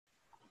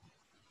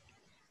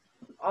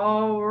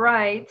All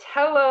right.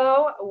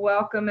 Hello.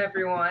 Welcome,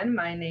 everyone.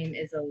 My name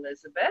is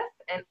Elizabeth,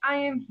 and I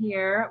am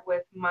here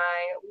with my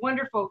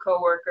wonderful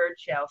coworker,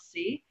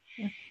 Chelsea.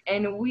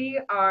 And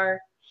we are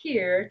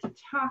here to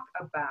talk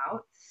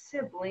about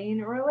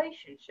sibling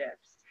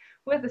relationships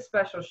with a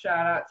special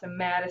shout out to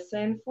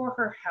Madison for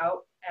her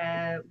help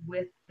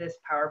with this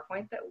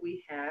PowerPoint that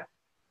we have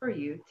for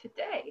you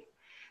today.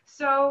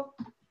 So,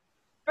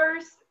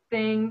 first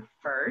thing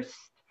first,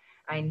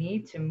 I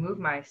need to move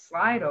my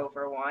slide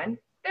over one.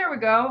 There we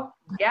go.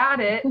 Got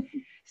it.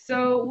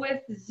 So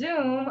with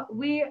Zoom,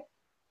 we,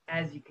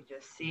 as you could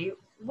just see,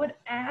 would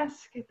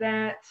ask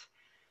that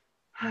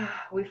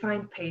we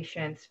find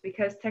patience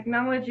because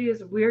technology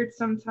is weird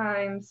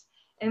sometimes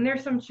and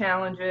there's some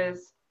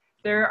challenges.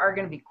 There are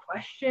going to be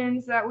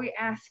questions that we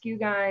ask you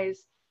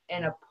guys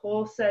in a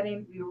poll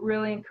setting. We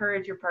really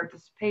encourage your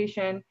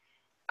participation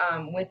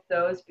with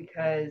those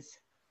because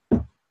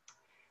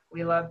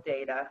we love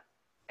data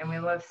and we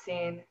love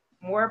seeing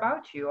more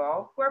about you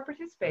all who are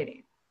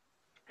participating.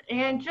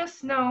 And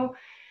just know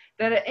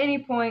that at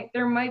any point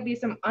there might be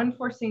some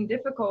unforeseen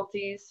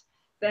difficulties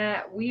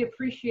that we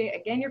appreciate,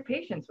 again, your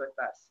patience with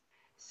us.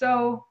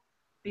 So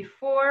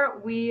before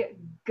we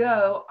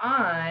go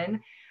on,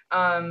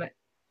 I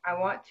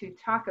want to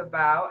talk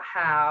about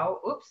how,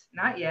 oops,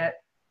 not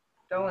yet.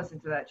 Don't listen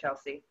to that,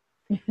 Chelsea.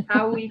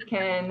 How we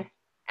can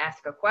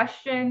ask a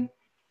question,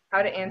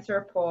 how to answer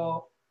a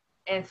poll,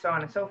 and so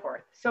on and so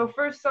forth. So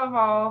first of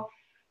all,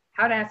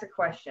 how to ask a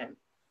question.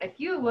 If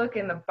you look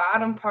in the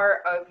bottom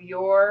part of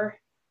your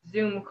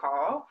Zoom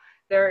call,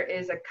 there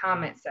is a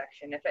comment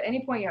section. If at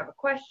any point you have a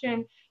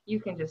question, you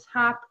can just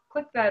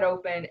click that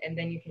open, and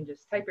then you can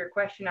just type your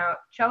question out.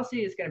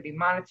 Chelsea is going to be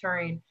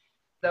monitoring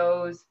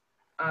those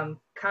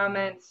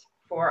comments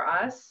for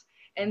us.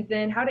 And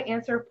then how to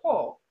answer a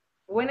poll.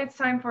 When it's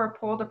time for a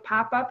poll to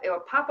pop up, it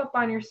will pop up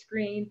on your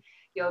screen.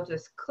 You'll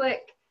just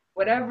click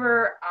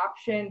whatever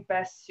option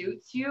best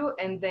suits you,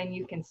 and then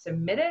you can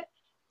submit it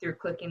through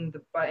clicking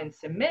the button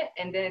submit,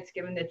 and then it's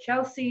given to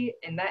Chelsea,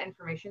 and that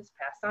information is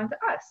passed on to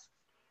us.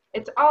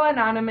 It's all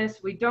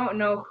anonymous. We don't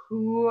know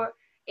who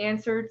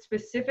answered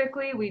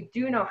specifically. We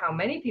do know how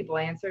many people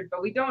answered,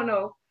 but we don't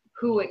know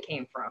who it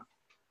came from.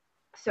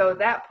 So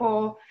that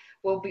poll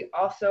will be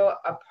also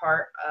a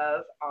part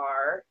of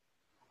our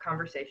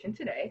conversation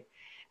today.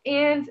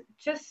 And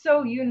just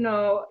so you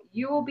know,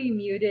 you will be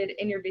muted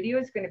and your video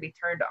is going to be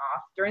turned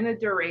off during the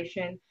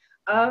duration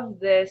of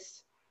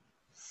this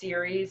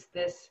series,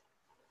 this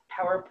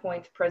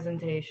PowerPoint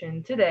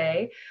presentation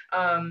today.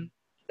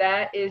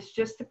 That is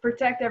just to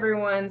protect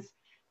everyone's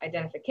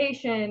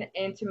identification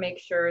and to make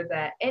sure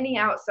that any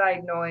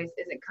outside noise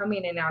isn't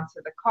coming in onto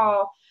the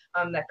call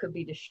that could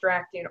be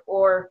distracting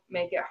or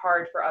make it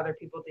hard for other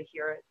people to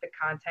hear the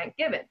content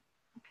given.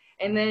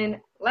 And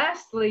then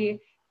lastly,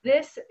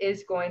 this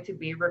is going to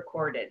be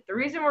recorded. The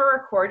reason we're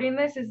recording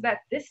this is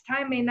that this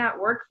time may not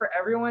work for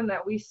everyone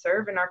that we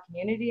serve in our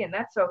community, and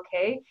that's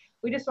okay.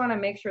 We just want to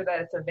make sure that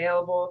it's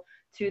available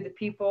to the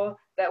people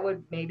that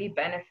would maybe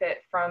benefit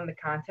from the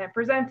content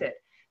presented.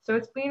 So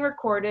it's being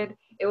recorded.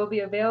 It will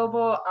be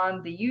available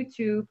on the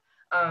YouTube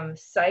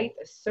site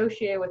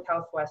associated with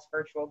Health West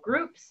virtual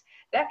groups.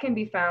 That can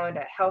be found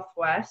at Health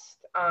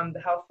West,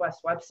 the Health West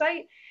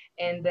website.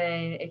 And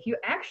then if you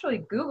actually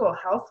Google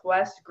Health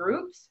West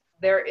groups,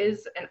 there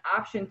is an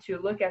option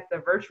to look at the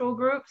virtual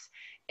groups,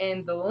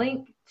 and the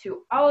link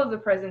to all of the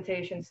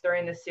presentations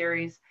during the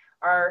series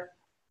are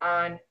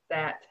on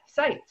that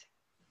site.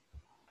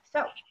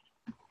 So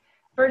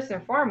first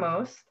and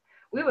foremost,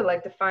 we would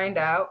like to find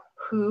out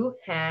who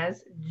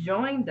has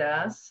joined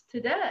us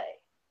today.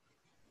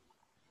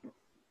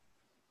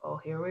 Oh,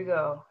 here we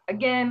go.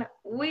 Again,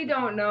 we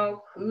don't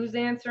know who's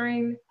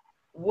answering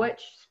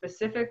which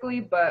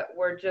specifically, but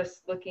we're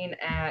just looking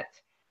at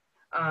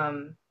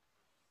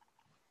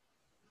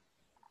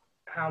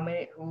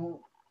who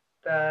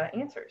the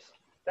answers.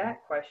 That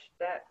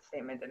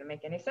statement didn't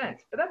make any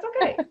sense, but that's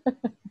okay.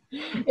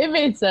 It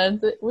made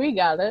sense. We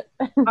got it.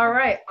 All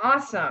right,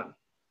 awesome.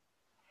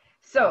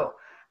 So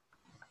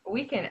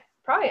we can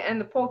probably end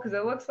the poll because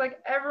it looks like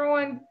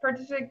everyone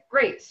participated.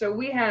 Great. So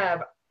we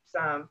have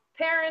some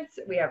parents.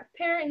 We have a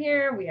parent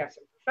here. We have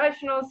some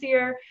professionals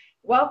here.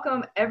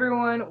 Welcome,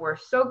 everyone. We're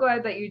so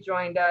glad that you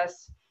joined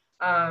us.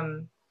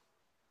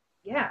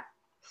 Yeah.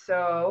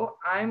 So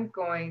I'm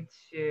going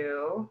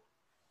to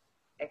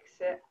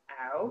exit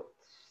out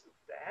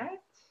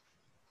that.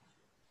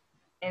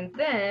 And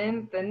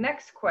then the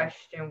next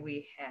question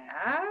we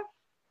have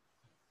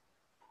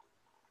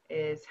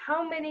is,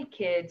 how many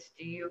kids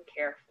do you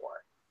care for?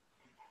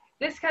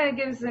 This kind of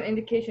gives an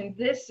indication.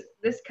 This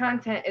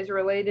content is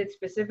related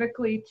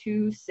specifically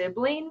to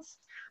siblings.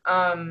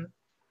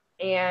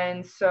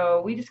 And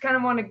so we just kind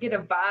of want to get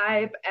a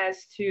vibe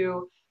as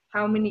to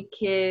how many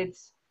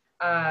kids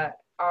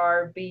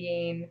are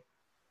being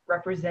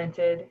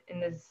represented in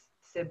this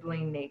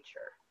sibling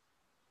nature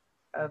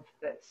of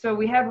this. So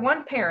we have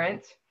one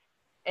parent,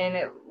 and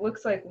it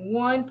looks like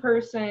one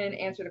person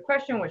answered the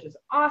question, which is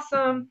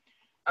awesome.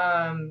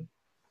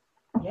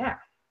 Yeah.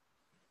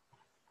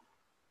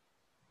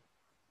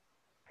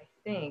 I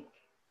think.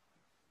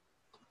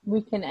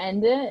 We can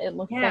end it. It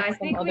looks Yeah, like I some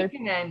think we other.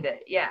 can end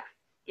it. Yeah.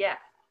 Yeah.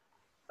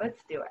 Let's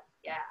do it.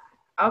 Yeah.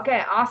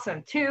 Okay,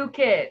 awesome. 2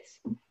 kids.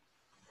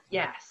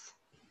 Yes.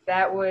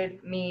 That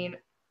would mean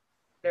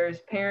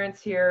there's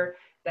parents here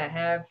that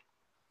have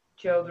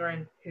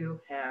children who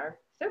have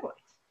siblings,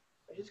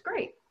 which is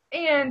great.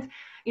 And,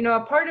 a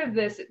part of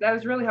this, that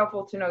was really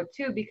helpful to know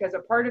too, because a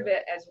part of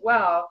it as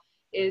well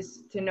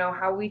is to know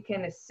how we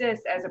can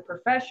assist as a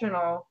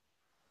professional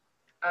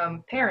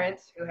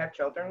parents who have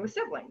children with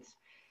siblings.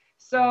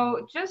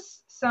 So,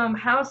 just some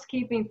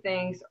housekeeping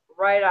things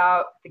right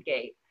out the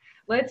gate.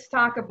 Let's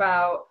talk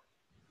about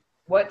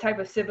what type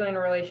of sibling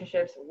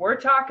relationships we're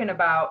talking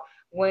about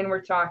when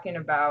we're talking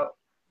about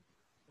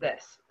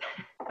this.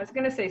 I was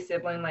going to say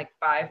sibling like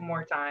 5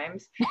 more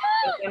times, but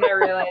then I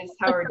realized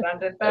how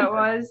redundant that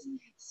was.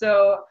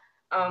 So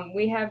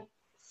we have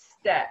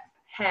step,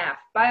 half,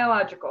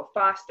 biological,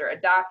 foster,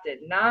 adopted,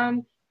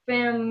 non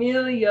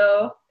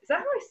familial. Is that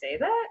how I say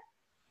that?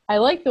 I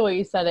like the way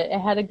you said it.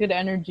 It had a good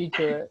energy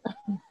to it.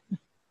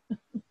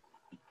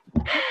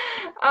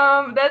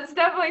 That's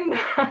definitely not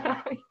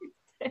how you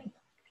say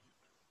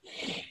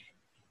it.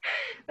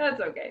 That's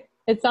okay.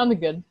 It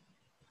sounded good.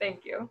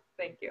 Thank you.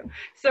 Thank you.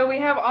 So we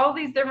have all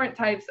these different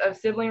types of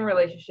sibling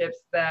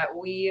relationships that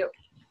we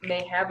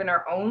may have in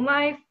our own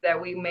life,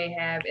 that we may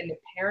have in the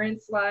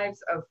parents'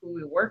 lives of who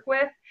we work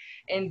with.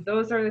 And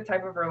those are the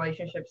type of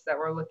relationships that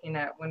we're looking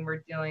at when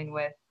we're dealing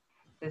with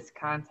this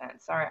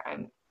content. Sorry,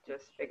 I'm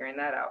just figuring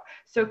that out.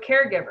 So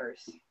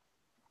caregivers,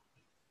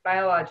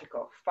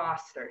 biological,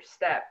 foster,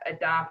 step,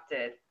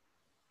 adopted.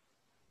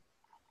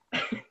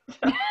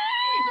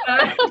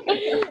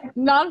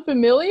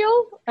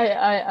 Non-familial?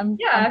 I'm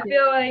I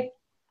feel like,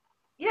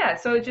 yeah,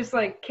 so it's just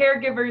like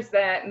caregivers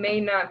that may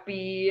not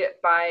be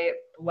by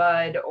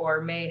blood,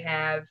 or maybe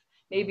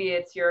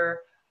it's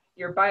your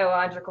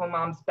biological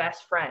mom's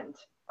best friend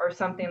or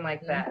something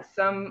like that.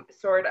 Some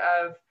sort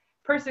of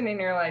person in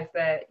your life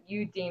that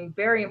you deem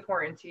very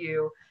important to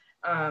you,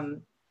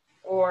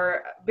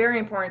 or very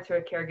important to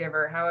a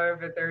caregiver.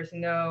 However, there's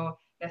no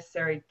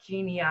necessary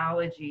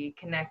genealogy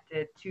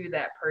connected to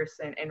that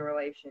person in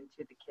relation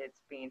to the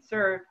kids being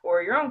served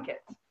or your own kids.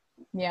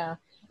 Yeah.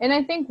 And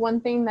I think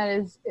one thing that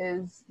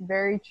is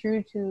very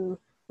true to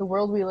the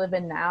world we live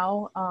in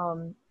now,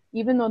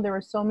 even though there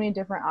were so many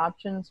different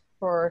options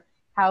for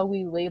how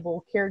we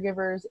label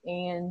caregivers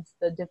and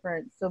the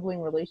different sibling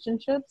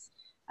relationships,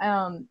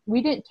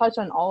 we didn't touch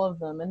on all of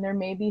them. And there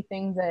may be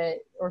things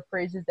that or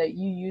phrases that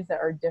you use that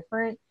are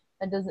different.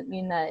 That doesn't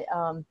mean that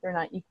they're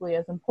not equally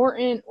as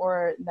important,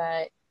 or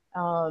that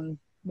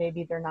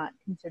maybe they're not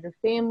considered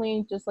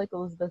family. Just like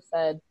Elizabeth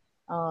said,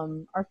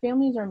 our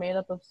families are made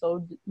up of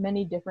so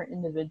many different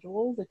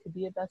individuals. It could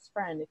be a best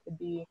friend, it could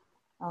be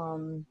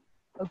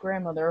a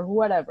grandmother, or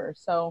whatever.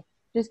 So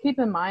just keep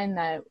in mind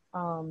that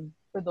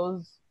for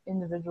those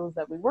individuals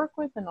that we work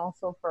with, and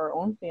also for our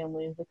own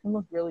families, it can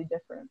look really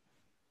different.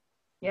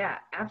 Yeah,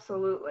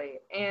 absolutely.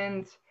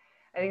 And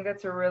I think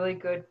that's a really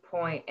good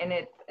point.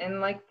 And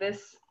like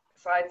this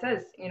slide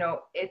says,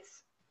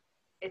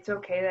 it's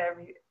okay that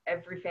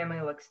every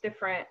family looks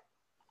different,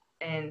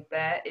 and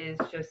that is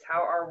just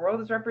how our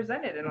world is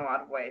represented in a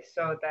lot of ways.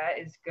 So that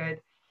is good,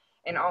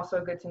 and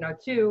also good to know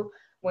too,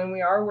 when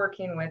we are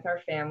working with our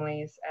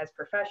families as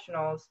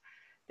professionals,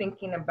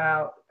 thinking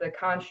about the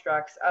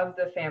constructs of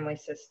the family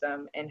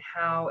system and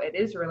how it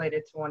is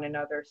related to one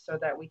another, so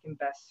that we can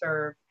best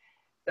serve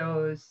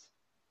those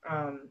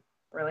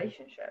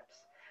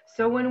relationships.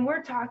 So when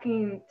we're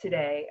talking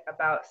today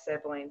about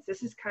siblings,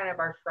 this is kind of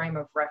our frame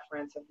of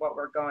reference of what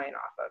we're going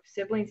off of.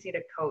 Siblings need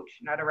a coach,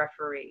 not a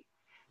referee.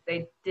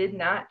 They did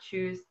not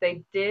choose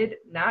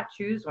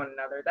one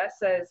another. That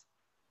says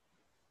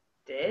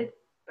did,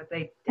 but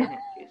they didn't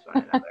choose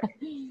one another.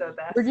 So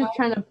We're that's just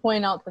trying to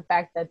point out the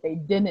fact that they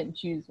didn't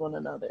choose one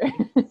another.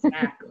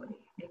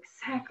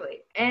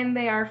 exactly. And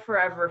they are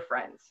forever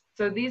friends.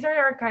 So these are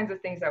our kinds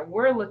of things that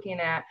we're looking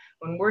at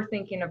when we're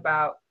thinking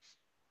about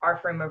our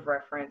frame of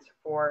reference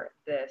for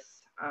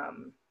this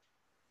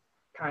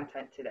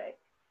content today.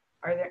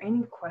 Are there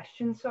any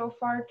questions so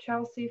far,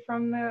 Chelsea,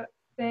 from the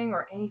thing,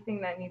 or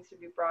anything that needs to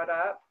be brought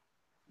up?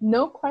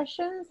 No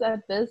questions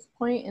at this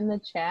point in the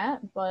chat,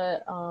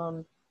 but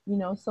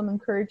some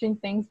encouraging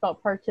things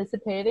about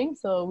participating.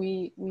 So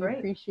we Great.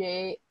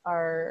 appreciate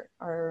our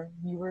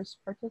viewers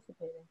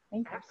participating.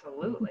 Thank you.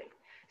 Absolutely.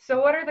 So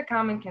what are the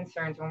common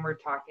concerns when we're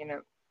talking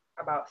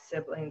about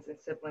siblings and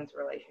siblings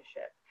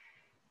relationship?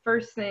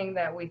 First thing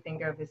that we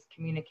think of is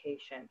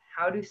communication.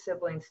 How do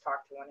siblings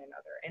talk to one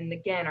another? And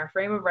again, our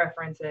frame of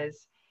reference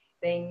is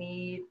they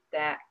need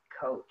that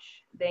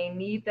coach. They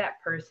need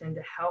that person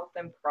to help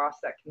them cross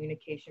that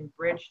communication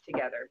bridge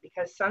together,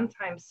 because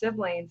sometimes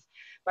siblings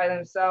by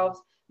themselves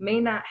may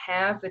not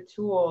have the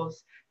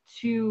tools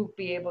to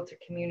be able to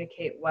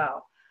communicate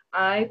well.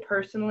 I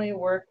personally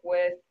work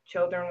with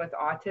children with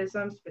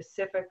autism,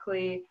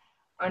 specifically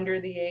under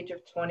the age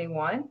of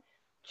 21.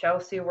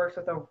 Chelsea works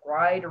with a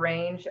wide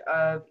range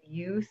of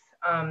youth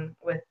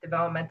with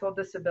developmental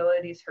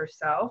disabilities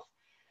herself.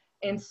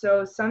 And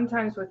so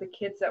sometimes with the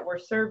kids that we're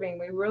serving,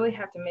 we really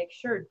have to make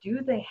sure,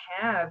 do they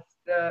have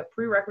the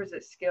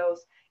prerequisite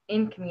skills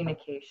in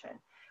communication?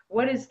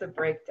 What is the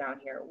breakdown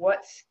here?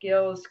 What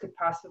skills could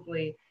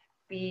possibly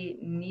be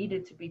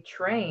needed to be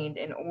trained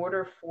in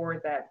order for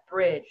that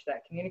bridge,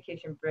 that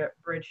communication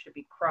bridge, to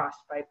be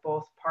crossed by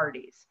both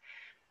parties?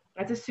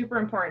 That's a super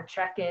important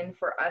check-in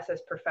for us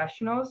as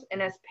professionals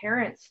and as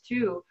parents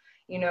too.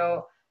 You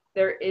know,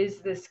 there is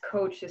this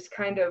coach, this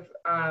kind of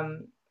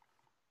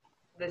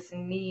this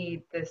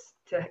need, this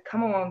to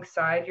come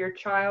alongside your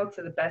child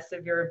to the best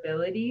of your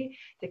ability,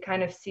 to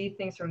kind of see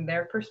things from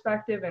their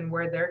perspective and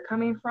where they're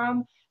coming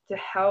from, to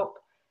help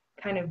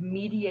kind of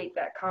mediate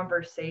that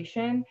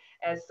conversation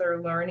as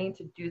they're learning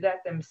to do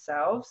that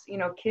themselves. You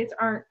know, kids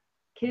aren't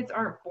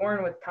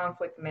born with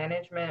conflict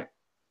management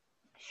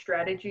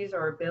strategies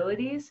or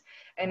abilities,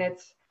 and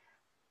it's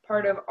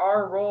part of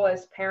our role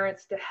as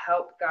parents to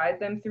help guide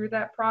them through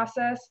that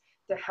process,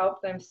 to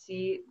help them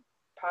see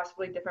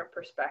possibly different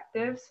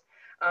perspectives.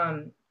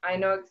 I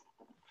know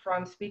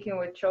from speaking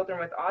with children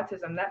with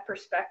autism, that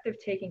perspective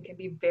taking can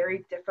be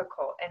very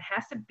difficult and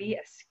has to be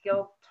a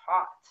skill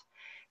taught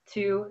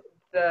to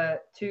the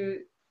to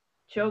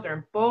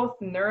children, both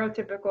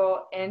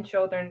neurotypical and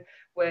children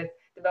with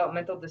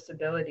developmental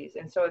disabilities.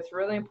 And so it's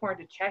really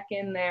important to check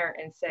in there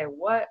and say,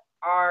 what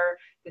are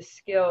the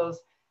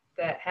skills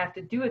that have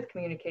to do with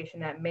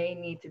communication that may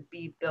need to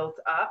be built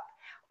up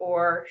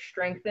or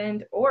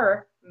strengthened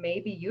or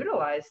maybe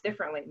utilized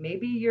differently?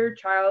 Maybe your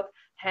child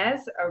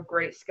has a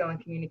great skill in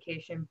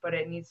communication, but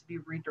it needs to be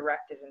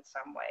redirected in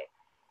some way.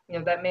 You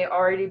know, that may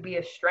already be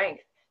a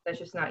strength that's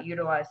just not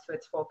utilized to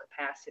its full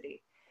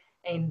capacity.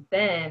 And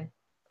then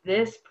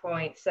this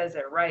point says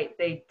it right.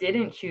 They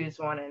didn't choose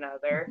one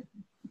another.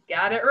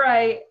 Got it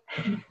right.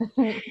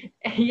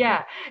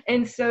 Yeah.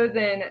 And so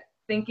then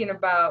thinking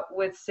about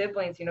with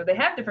siblings, you know, they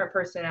have different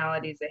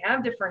personalities, they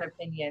have different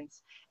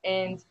opinions.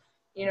 And,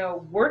 you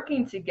know,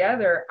 working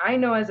together, I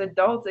know as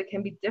adults, it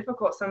can be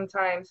difficult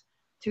sometimes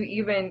to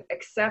even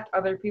accept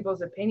other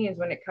people's opinions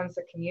when it comes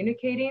to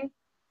communicating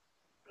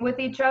with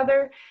each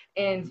other.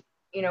 And,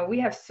 you know, we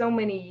have so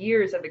many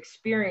years of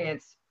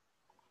experience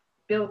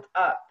built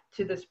up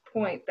to this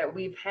point that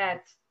we've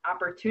had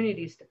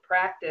opportunities to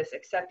practice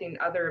accepting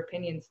other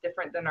opinions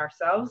different than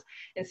ourselves.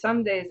 And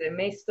some days it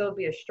may still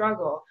be a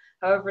struggle.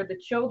 However, the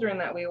children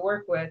that we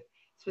work with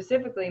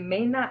specifically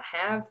may not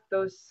have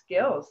those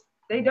skills.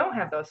 They don't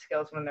have those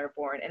skills when they're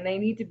born, and they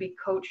need to be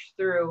coached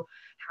through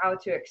how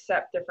to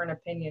accept different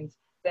opinions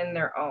than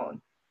their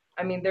own.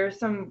 I mean, there's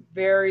some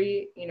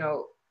very, you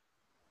know,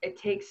 it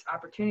takes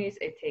opportunities,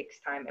 it takes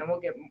time, and we'll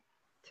get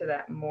to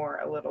that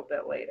more a little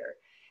bit later.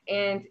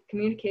 And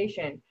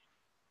communication,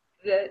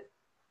 the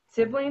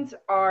siblings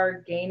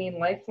are gaining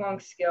lifelong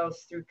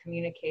skills through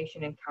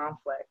communication and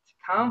conflict.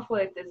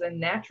 Conflict is a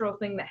natural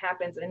thing that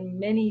happens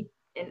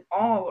in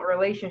all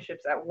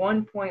relationships at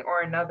one point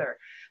or another.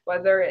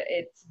 Whether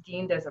it's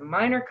deemed as a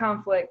minor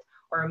conflict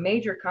or a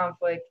major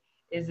conflict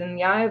is in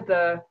the eye of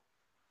the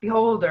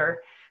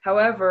beholder.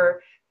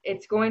 However,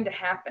 it's going to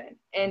happen.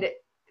 And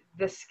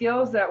the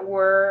skills that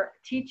we're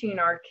teaching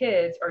our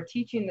kids or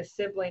teaching the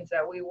siblings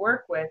that we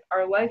work with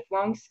are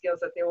lifelong skills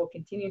that they will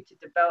continue to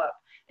develop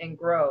and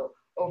grow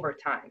over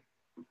time.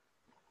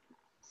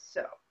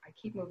 So I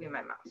keep moving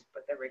my mouse,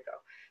 but there we go.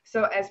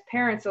 So as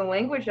parents, the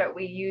language that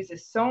we use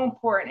is so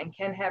important and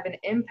can have an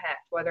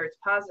impact, whether it's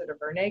positive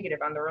or negative,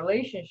 on the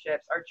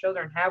relationships our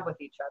children have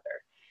with each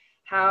other.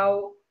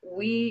 How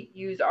we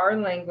use our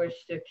language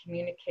to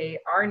communicate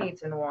our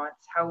needs and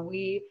wants, how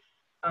we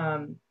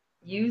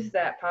use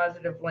that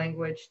positive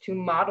language to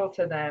model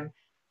to them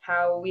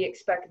how we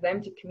expect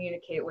them to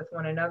communicate with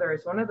one another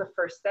is one of the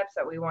first steps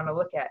that we want to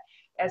look at.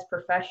 As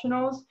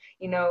professionals,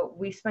 you know,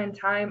 we spend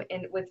time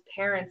with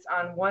parents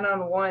on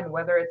one-on-one,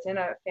 whether it's in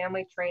a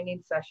family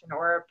training session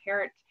or a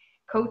parent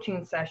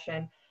coaching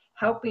session,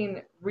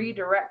 helping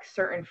redirect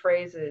certain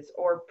phrases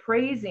or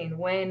praising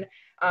when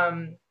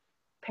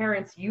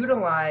parents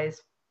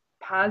utilize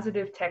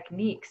positive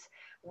techniques.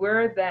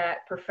 We're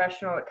that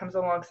professional that comes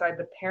alongside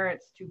the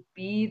parents to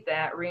be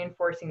that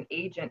reinforcing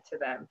agent to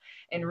them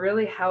and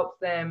really help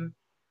them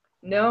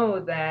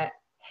know that,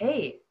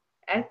 hey,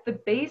 at the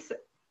base,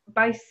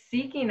 by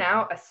seeking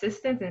out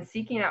assistance and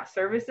seeking out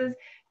services,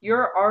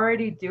 you're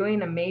already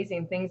doing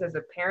amazing things as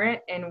a parent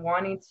and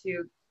wanting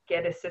to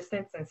get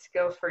assistance and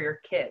skills for your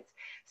kids.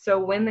 So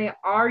when they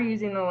are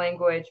using the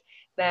language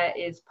that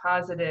is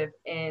positive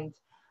and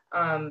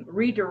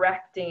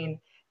redirecting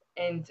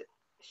and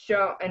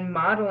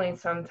modeling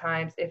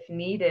sometimes if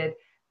needed,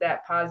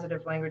 that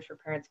positive language for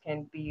parents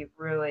can be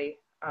really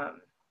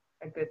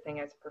a good thing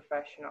as a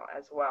professional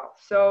as well.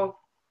 So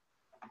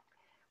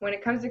when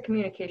it comes to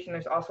communication,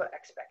 there's also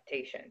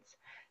expectations.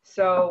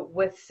 So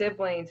with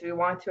siblings, we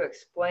want to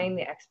explain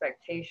the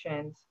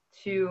expectations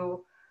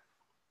to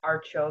our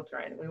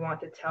children. We want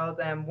to tell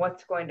them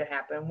what's going to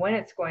happen, when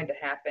it's going to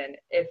happen.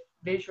 If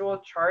visual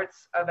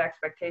charts of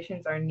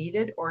expectations are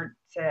needed or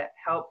to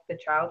help the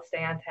child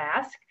stay on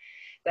task,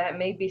 that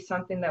may be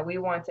something that we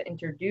want to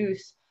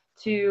introduce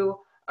to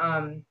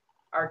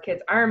our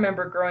kids. I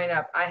remember growing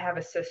up, I have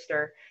a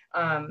sister,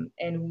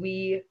 and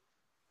we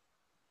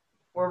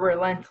were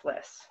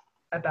relentless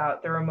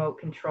about the remote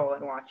control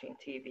and watching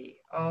TV.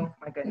 Oh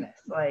my goodness.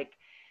 Like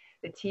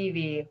the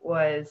TV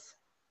was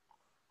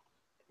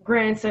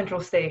Grand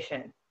Central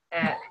Station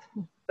at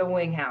the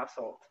Wing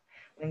household.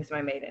 Wing's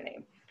my maiden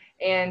name.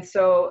 And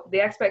so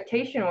the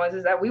expectation was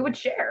is that we would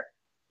share.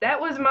 That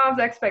was mom's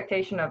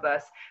expectation of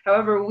us.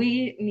 However,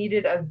 we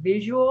needed a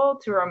visual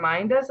to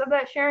remind us of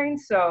that sharing.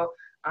 So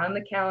on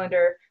the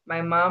calendar,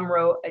 my mom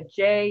wrote a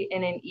J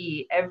and an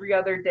E every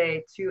other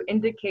day to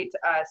indicate to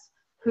us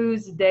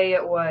whose day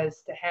it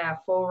was to have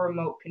full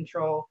remote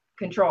control.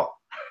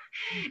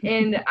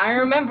 And I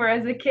remember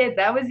as a kid,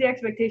 that was the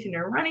expectation,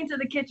 and running to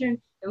the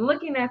kitchen and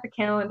looking at the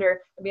calendar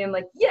and being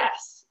like,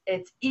 yes,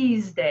 it's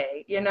E's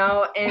day, you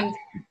know? And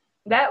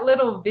that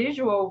little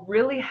visual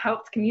really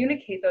helped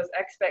communicate those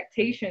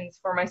expectations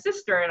for my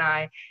sister and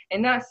I.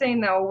 And not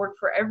saying that will work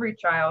for every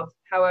child.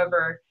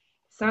 However,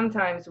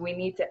 sometimes we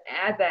need to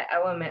add that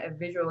element of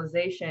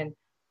visualization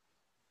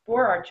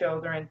for our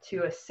children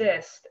to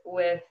assist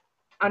with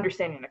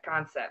understanding the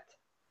concept.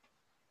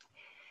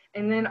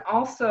 And then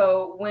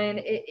also, when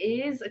it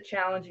is a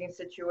challenging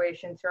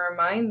situation, to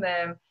remind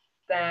them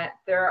that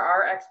there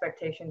are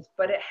expectations,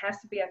 but it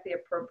has to be at the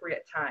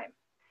appropriate time.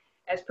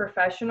 As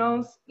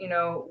professionals, you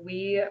know,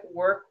 we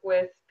work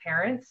with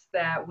parents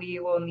that we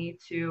will need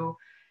to,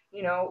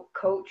 you know,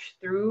 coach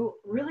through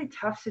really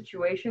tough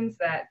situations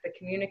that the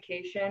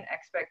communication,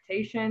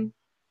 expectation,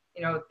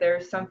 you know,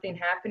 there's something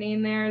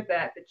happening there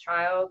that the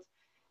child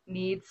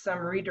needs some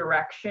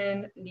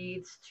redirection,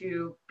 needs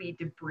to be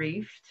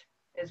debriefed,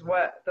 is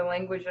what the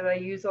language that I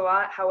use a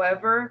lot.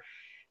 However,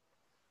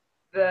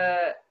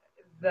 the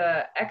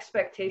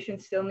expectation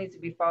still needs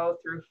to be followed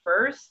through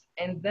first,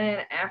 and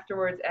then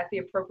afterwards at the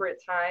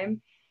appropriate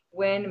time,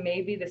 when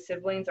maybe the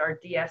siblings are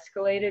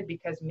de-escalated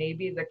because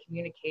maybe the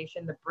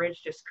communication, the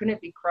bridge just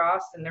couldn't be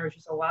crossed, and there was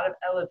just a lot of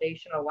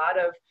elevation, a lot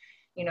of,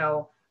 you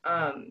know,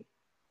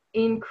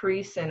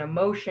 increase in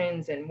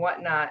emotions and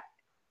whatnot.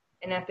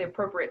 And at the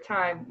appropriate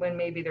time, when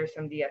maybe there's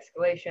some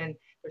de-escalation,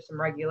 there's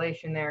some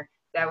regulation there,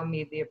 that would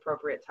be the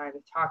appropriate time to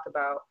talk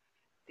about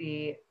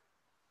the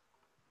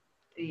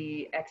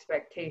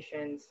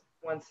expectations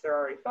once they're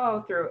already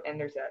followed through and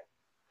there's that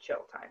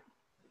chill time.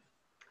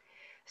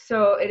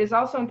 So it is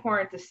also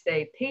important to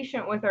stay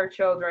patient with our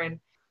children.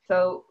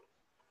 So,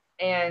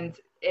 and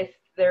if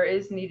there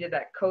is needed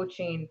that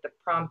coaching, the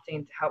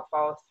prompting to help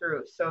follow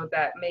through. So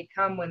that may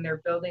come when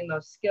they're building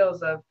those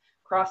skills of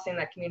crossing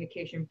that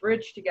communication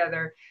bridge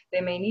together.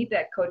 They may need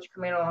that coach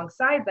coming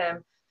alongside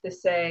them to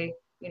say,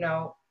 you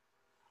know,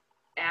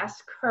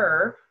 ask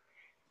her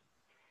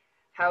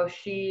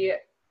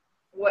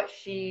what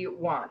she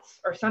wants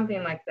or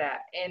something like that.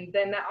 And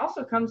then that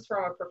also comes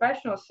from a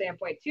professional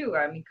standpoint too.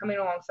 I mean, coming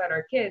alongside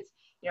our kids,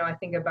 you know, I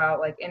think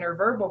about like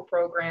interverbal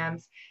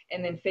programs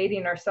and then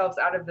fading ourselves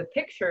out of the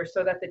picture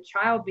so that the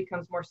child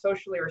becomes more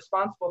socially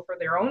responsible for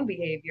their own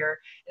behavior.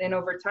 And then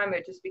over time,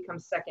 it just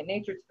becomes second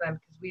nature to them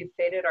because we've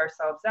faded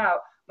ourselves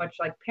out, much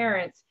like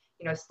parents,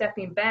 you know,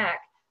 stepping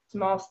back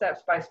small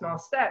steps by small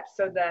steps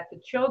so that the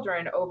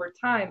children over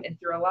time and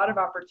through a lot of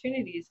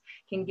opportunities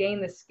can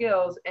gain the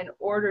skills in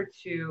order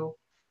to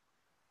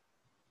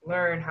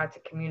learn how to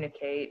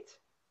communicate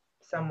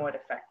somewhat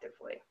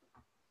effectively.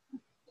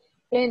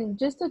 And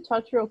just to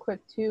touch real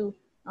quick too,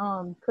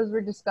 because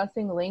we're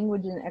discussing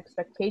language and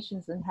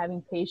expectations and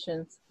having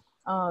patience.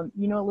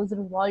 You know,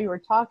 Elizabeth, while you were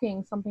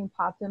talking, something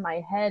popped in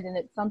my head, and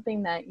it's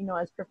something that, you know,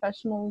 as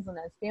professionals and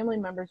as family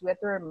members, we have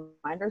to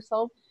remind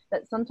ourselves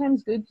that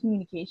sometimes good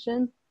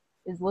communication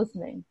is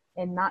listening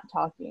and not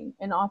talking.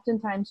 And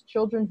oftentimes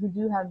children who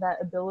do have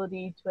that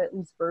ability to at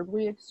least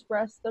verbally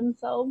express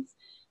themselves,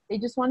 they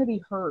just want to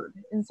be heard.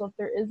 And so if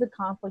there is a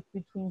conflict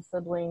between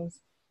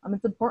siblings,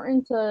 it's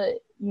important to,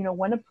 you know,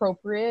 when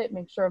appropriate,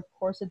 make sure, of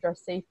course,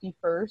 address safety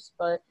first,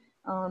 but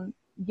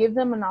give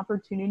them an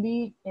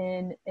opportunity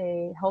in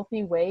a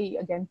healthy way,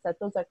 again, set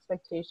those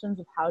expectations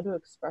of how to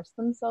express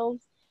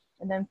themselves.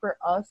 And then for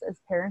us as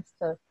parents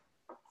to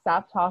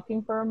stop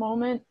talking for a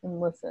moment and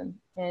listen.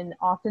 And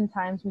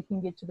oftentimes we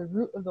can get to the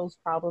root of those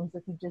problems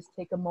if we just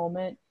take a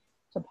moment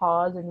to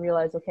pause and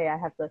realize, okay, I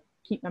have to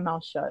keep my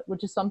mouth shut,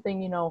 which is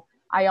something, you know,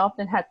 I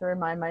often have to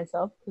remind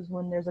myself, because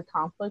when there's a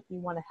conflict, we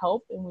want to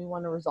help and we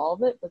want to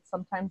resolve it. But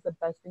sometimes the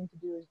best thing to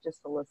do is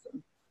just to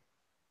listen.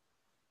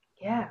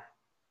 Yeah,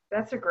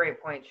 that's a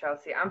great point,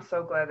 Chelsea. I'm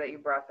so glad that you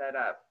brought that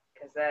up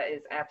because that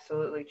is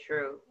absolutely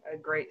true. A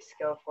great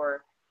skill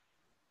for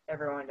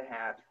everyone to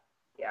have.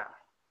 Yeah.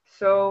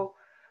 So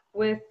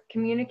with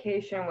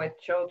communication with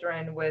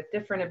children with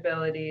different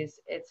abilities,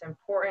 it's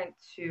important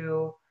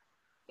to,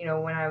 you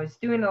know, when I was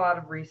doing a lot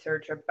of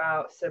research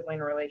about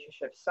sibling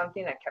relationships,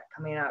 something that kept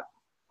coming up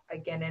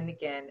again and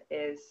again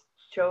is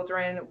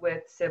children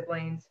with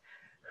siblings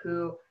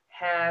who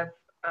have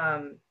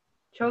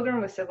children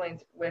with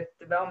siblings with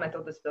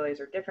developmental disabilities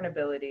or different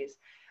abilities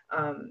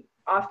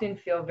often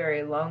feel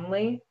very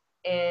lonely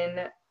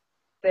in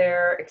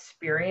their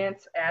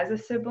experience as a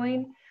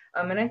sibling.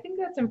 And I think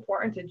that's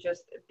important to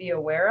just be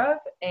aware of,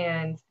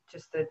 and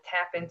just to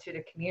tap into,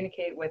 to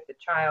communicate with the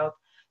child,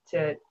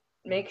 to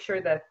make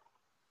sure that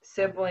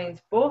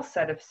siblings, both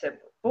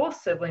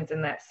siblings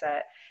in that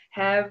set,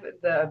 have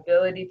the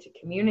ability to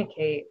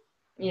communicate,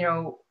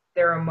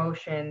 their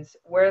emotions,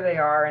 where they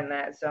are in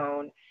that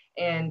zone,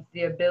 and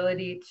the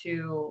ability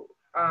to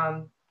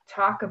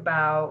talk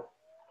about,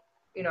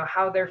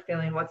 how they're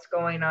feeling, what's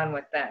going on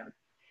with them.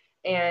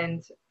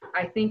 And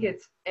I think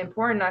it's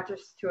important not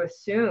just to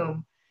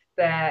assume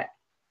that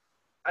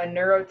a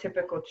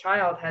neurotypical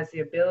child has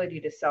the ability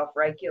to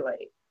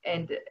self-regulate.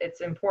 And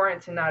it's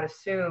important to not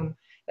assume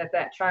that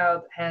that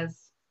child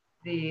has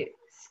the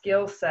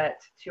skill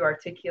set to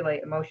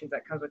articulate emotions.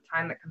 That comes with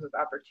time, that comes with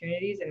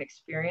opportunities and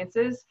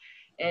experiences.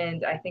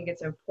 And I think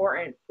it's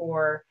important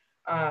for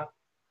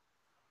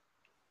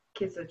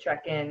kids to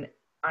check in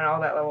on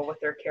all that level with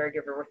their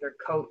caregiver, with their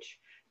coach,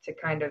 to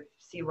kind of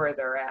see where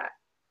they're at.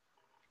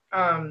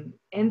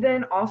 And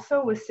then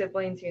also with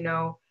siblings,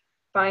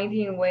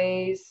 finding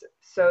ways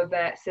so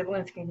that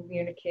siblings can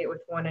communicate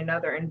with one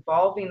another,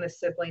 involving the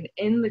sibling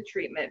in the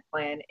treatment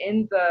plan,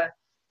 in the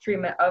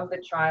treatment of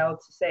the child,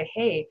 to say,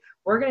 hey,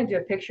 we're going to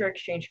do a picture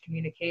exchange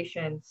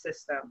communication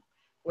system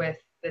with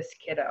this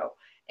kiddo.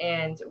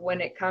 And when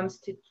it comes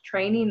to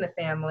training the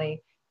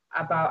family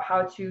about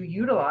how to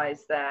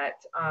utilize that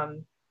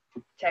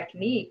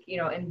technique,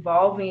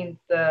 involving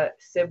the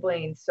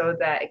siblings, so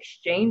that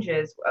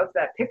exchanges of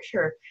that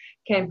picture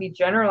can be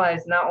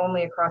generalized not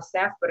only across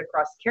staff, but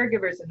across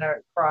caregivers and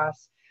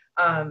across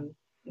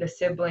the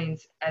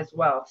siblings as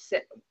well.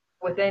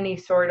 With any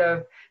sort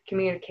of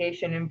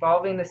communication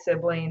involving the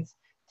siblings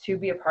to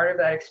be a part of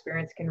that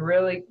experience can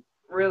really,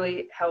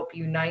 really help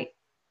unite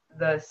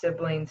the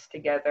siblings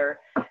together.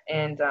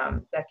 And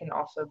that can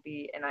also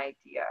be an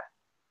idea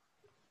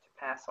to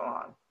pass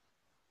along.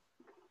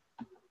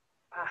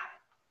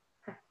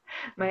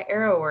 My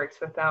arrow works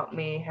without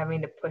me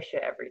having to push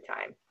it every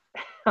time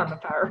on the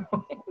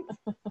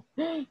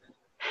PowerPoint.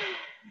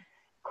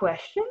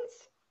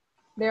 Questions?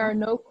 There are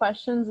no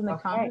questions in the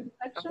comment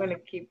section. I'm going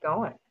to keep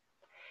going.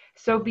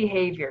 So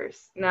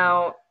behaviors.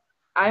 Now,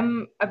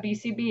 I'm a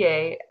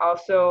BCBA,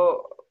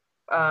 also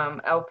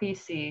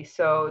LPC.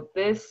 So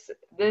this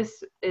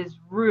is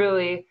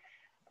really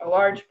a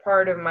large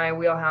part of my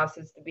wheelhouse,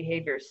 is the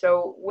behavior.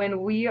 So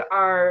when we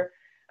are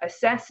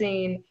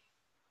assessing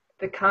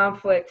the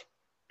conflict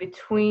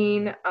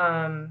between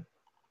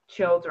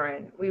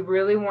children, we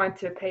really want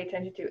to pay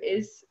attention to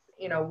is,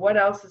 what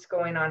else is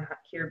going on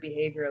here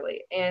behaviorally.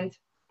 And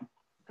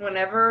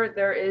whenever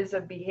there is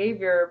a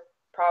behavior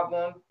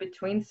problem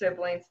between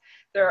siblings,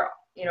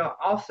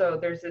 also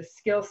there's this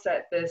skill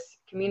set, this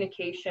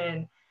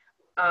communication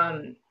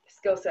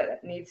skill set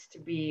that needs to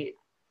be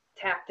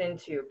tapped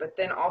into. But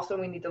then also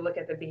we need to look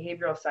at the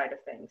behavioral side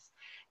of things.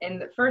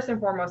 And first and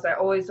foremost, I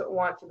always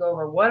want to go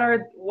over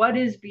what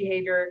is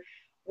behavior.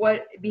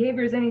 What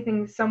behavior is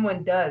anything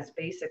someone does,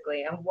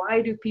 basically, and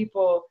why do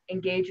people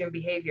engage in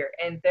behavior.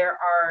 And there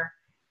are,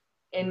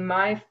 in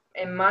my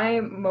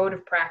mode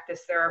of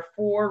practice, there are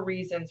 4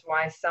 reasons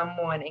why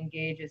someone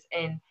engages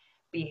in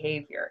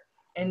behavior.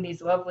 And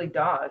these lovely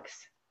dogs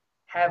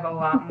have a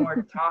lot more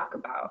to talk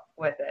about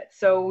with it.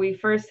 So we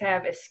first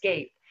have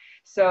escape.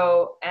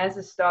 So as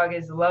this dog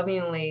is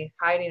lovingly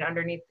hiding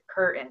underneath the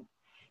curtain,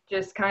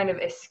 just kind of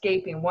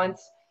escaping.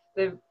 Once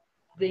the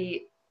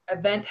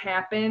event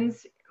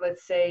happens,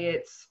 let's say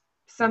it's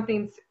a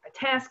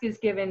task is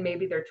given,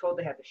 maybe they're told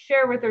they have to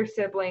share with their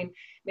sibling,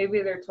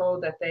 maybe they're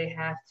told that they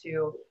have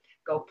to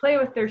go play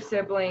with their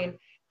sibling,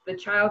 the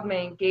child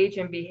may engage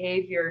in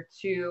behavior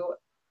to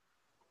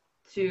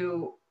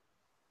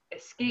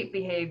escape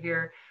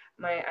behavior.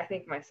 I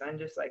think my son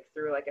just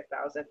threw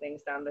 1,000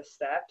 things down the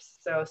steps.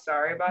 So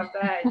sorry about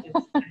that. I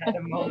just had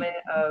a moment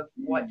of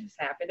what just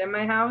happened in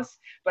my house,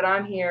 but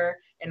I'm here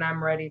and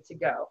I'm ready to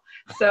go.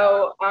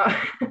 So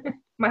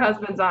my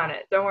husband's on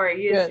it. Don't worry,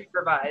 he is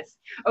supervised.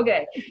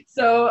 Okay,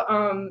 so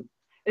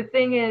the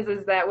thing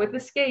is that with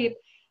escape,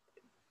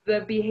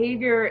 the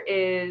behavior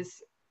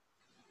is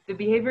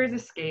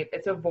escape.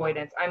 It's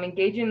avoidance. I'm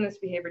engaging in this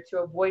behavior to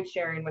avoid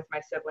sharing with my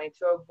sibling,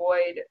 to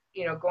avoid,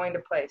 going to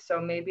play. So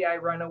maybe I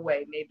run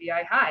away. Maybe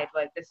I hide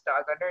like this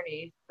dog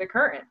underneath the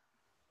curtain.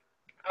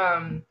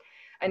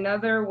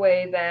 Another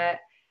way that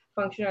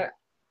functional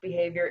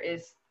behavior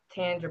is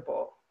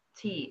tangible,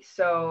 T.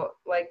 So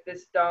like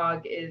this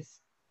dog is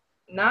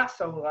not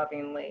so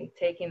lovingly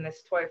taking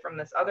this toy from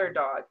this other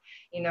dog.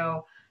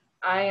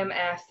 I am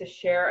asked to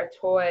share a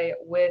toy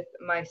with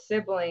my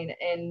sibling,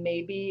 and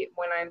maybe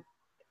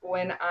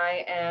when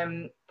I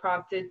am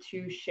prompted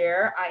to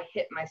share, I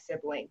hit my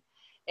sibling.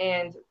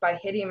 And by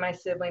hitting my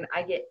sibling,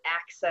 I get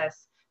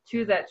access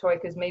to that toy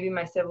because maybe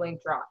my sibling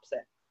drops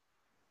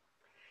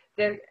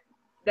it.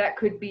 That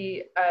could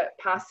be a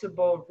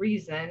possible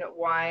reason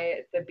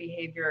why the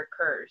behavior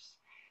occurs.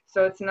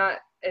 So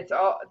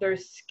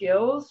there's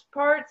skills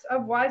parts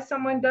of why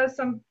someone does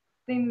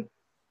something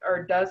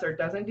or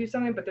doesn't do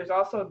something, but there's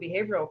also a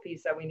behavioral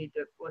piece that we need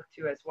to look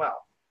to as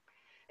well.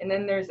 And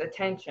then there's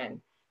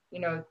attention.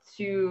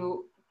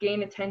 To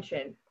gain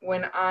attention,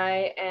 when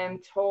I am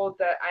told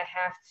that I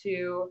have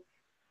to,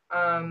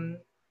 um,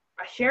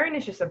 sharing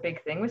is just a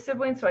big thing with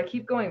siblings. So I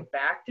keep going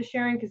back to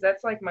sharing because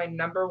that's like my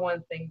number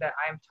one thing that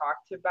I'm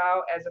talked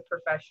about as a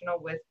professional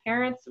with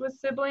parents with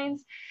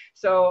siblings.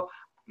 So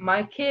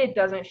my kid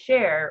doesn't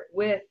share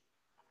with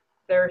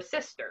their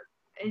sister.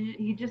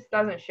 He just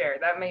doesn't share.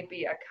 That may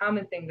be a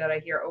common thing that I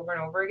hear over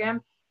and over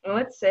again. And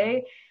let's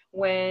say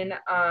when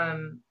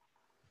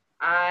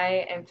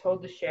I am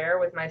told to share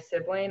with my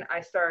sibling,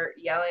 I start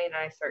yelling,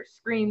 I start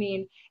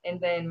screaming,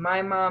 and then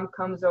my mom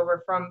comes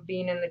over from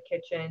being in the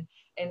kitchen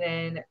and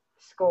then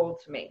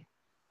scolds me.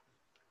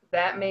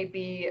 That may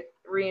be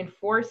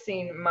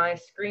reinforcing my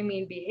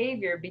screaming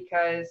behavior,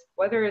 because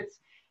whether it's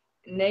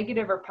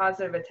negative or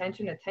positive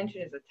attention,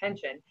 attention is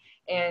attention.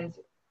 And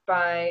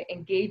by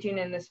engaging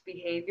in this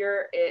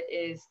behavior, it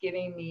is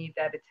giving me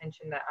that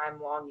attention that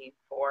I'm longing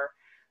for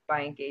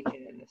by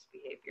engaging in this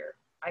behavior.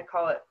 I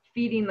call it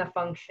feeding the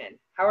function.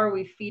 How are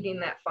we feeding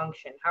that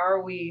function? How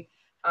are we,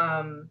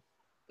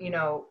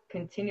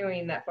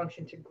 continuing that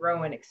function to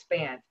grow and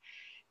expand?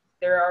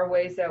 There are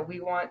ways that we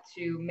want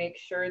to make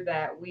sure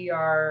that we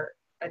are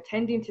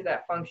attending to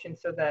that function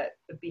so that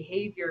the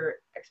behavior,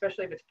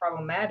 especially if it's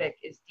problematic,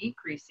 is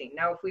decreasing.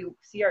 Now, if we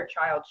see our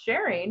child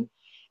sharing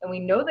and we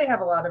know they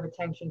have a lot of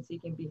attention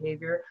seeking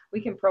behavior,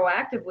 we can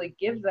proactively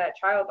give that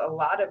child a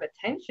lot of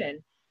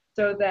attention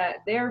so that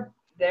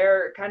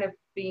they're kind of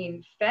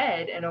being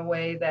fed in a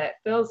way that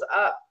fills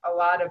up a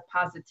lot of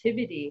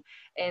positivity,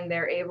 and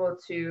they're able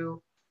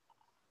to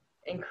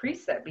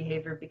increase that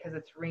behavior because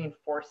it's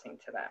reinforcing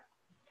to them.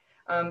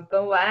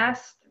 The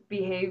last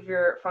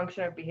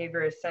function of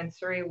behavior is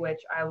sensory,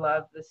 which I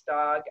love this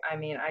dog. I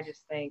mean, I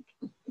just think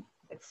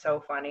it's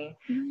so funny.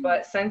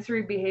 But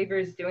sensory behavior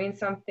is doing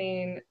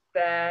something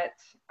that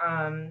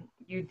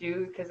you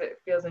do because it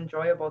feels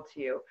enjoyable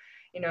to you.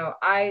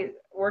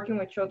 Working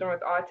with children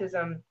with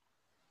autism,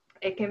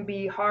 it can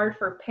be hard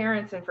for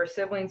parents and for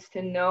siblings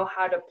to know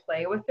how to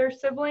play with their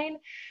sibling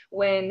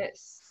when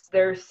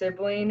their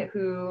sibling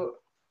who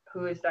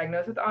is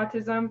diagnosed with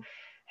autism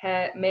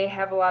may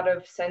have a lot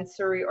of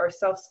sensory or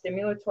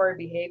self-stimulatory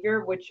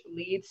behavior, which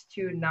leads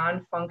to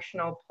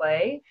non-functional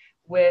play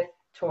with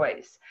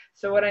toys.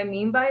 So what I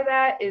mean by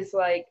that is,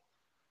 like,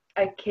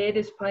 a kid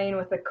is playing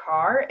with a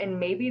car, and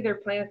maybe they're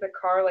playing with the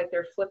car like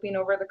they're flipping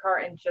over the car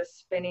and just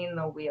spinning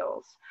the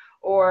wheels.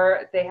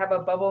 Or they have a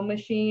bubble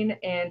machine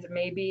and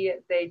maybe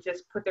they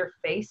just put their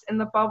face in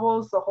the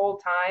bubbles the whole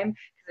time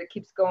because it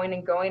keeps going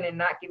and going and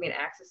not giving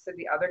access to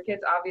the other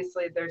kids.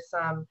 Obviously, there's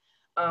some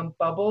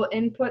bubble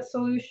input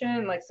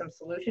solution, like some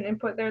solution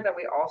input there that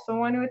we also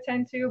want to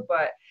attend to.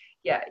 But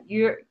yeah,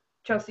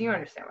 Chelsea, you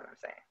understand what I'm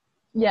saying?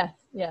 Yes,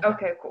 yes.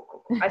 Okay,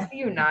 cool. I see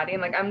you nodding.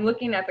 Like, I'm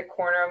looking at the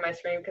corner of my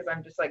screen because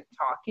I'm just like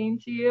talking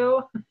to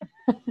you.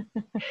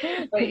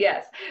 But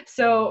yes,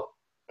 so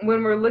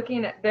when we're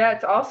looking at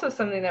that's also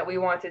something that we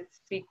want to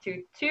speak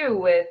to too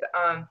with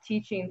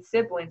teaching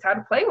siblings how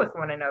to play with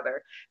one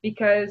another,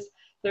 because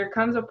there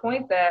comes a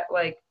point that,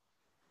 like,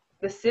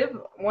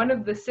 one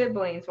of the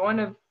siblings, one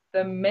of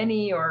the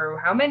many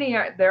or how many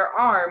there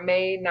are,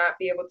 may not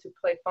be able to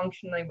play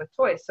functionally with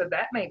toys. So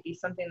that might be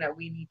something that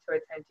we need to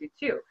attend to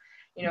too.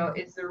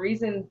 It's the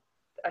reason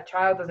a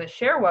child doesn't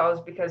share well is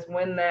because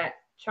when that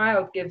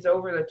child gives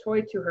over the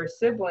toy to her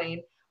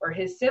sibling or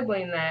his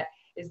sibling that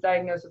is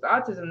diagnosed with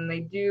autism,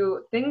 they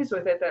do things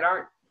with it that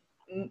aren't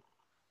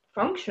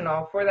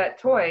functional for that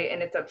toy,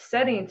 and it's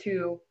upsetting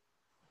to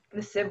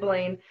the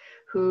sibling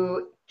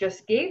who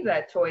just gave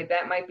that toy.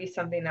 That might be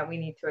something that we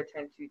need to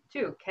attend to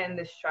too. Can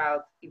this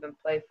child even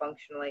play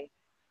functionally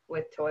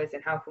with toys,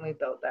 and how can we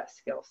build that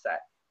skill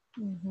set?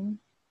 Mm-hmm.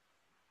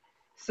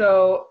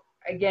 So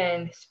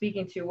again,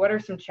 speaking to what are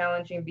some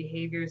challenging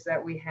behaviors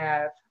that we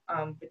have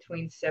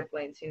between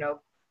siblings,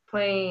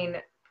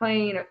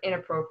 playing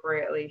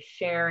inappropriately,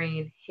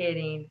 sharing,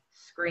 hitting,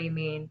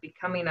 screaming,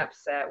 becoming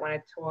upset when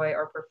a toy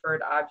or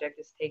preferred object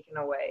is taken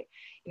away.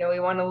 We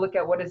want to look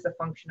at what is the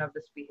function of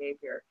this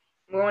behavior.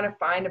 We want to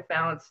find a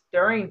balance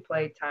during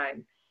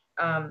playtime.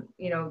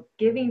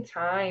 Giving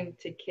time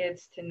to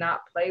kids to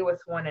not play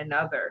with one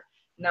another,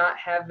 not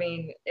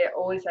having it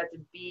always have to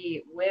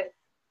be with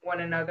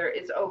one another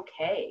is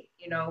okay.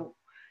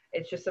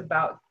 It's just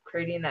about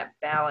creating that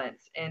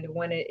balance. And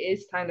when it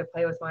is time to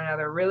play with one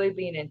another, really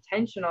being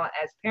intentional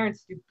as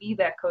parents to be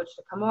that coach,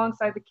 to come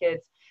alongside the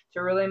kids,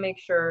 to really make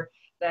sure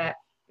that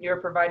you're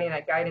providing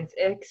that guidance,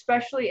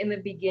 especially in the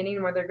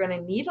beginning where they're going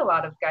to need a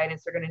lot of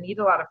guidance. They're going to need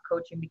a lot of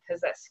coaching because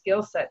that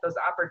skill set, those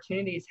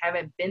opportunities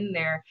haven't been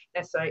there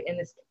necessarily in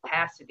this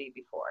capacity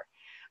before.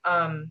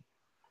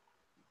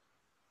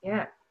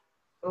 Yeah.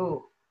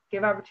 Ooh,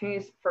 give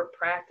opportunities for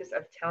practice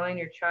of telling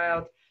your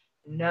child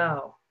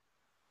no.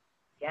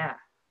 Yeah,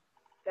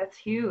 that's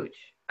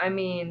huge. I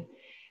mean,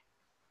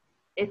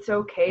 it's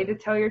okay to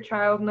tell your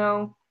child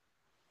no.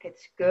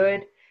 It's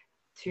good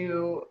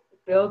to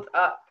build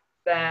up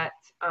that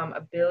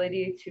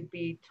ability to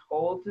be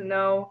told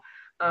no.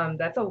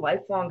 That's a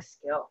lifelong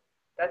skill.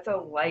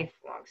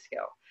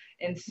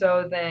 And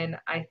so then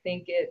I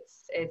think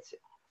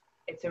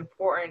it's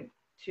important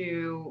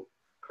to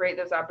create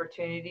those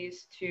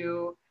opportunities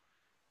to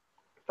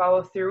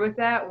follow through with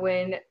that,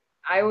 when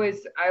I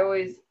always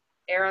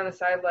err on the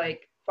side,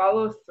 like,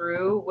 follow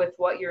through with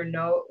what you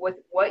know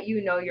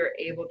you're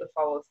able to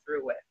follow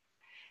through with.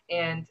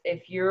 And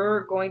if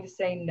you're going to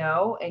say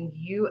no, and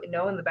you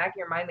know in the back of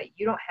your mind that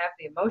you don't have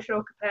the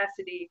emotional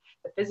capacity,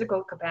 the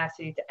physical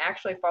capacity to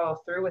actually follow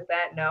through with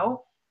that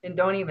no, then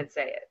don't even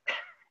say it.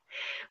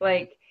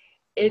 Like,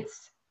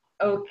 it's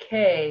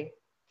okay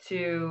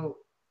to,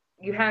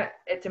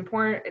 it's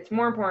important, it's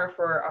more important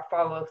for a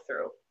follow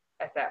through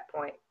at that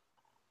point,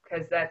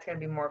 because that's going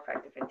to be more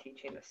effective in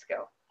teaching the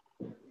skill.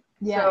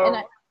 Yeah, and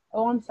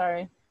So, I'm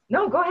sorry.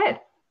 no, go ahead.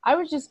 I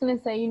was just going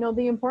to say,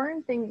 the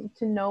important thing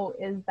to note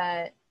is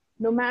that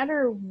no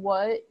matter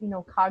what,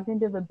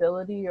 cognitive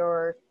ability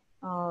or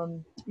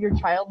your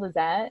child is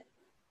at,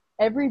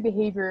 every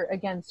behavior,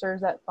 again,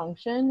 serves that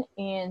function.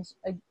 And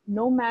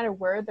no matter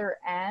where they're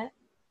at,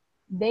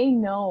 they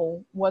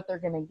know what they're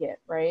going to get,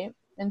 right?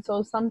 And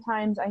so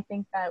sometimes I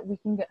think that we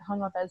can get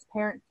hung up as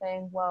parents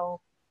saying,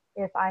 well,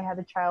 if I have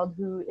a child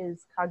who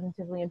is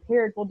cognitively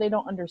impaired, well, they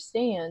don't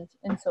understand.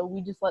 And so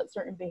we just let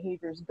certain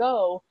behaviors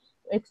go,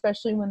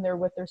 especially when they're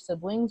with their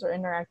siblings or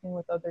interacting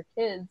with other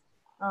kids.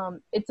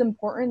 It's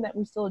important that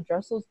we still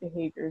address those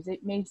behaviors.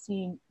 It may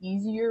seem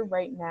easier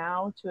right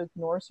now to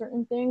ignore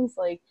certain things.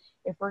 Like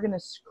if we're going to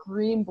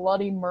scream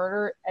bloody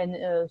murder in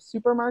a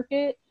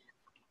supermarket,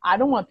 I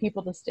don't want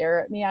people to stare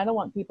at me. I don't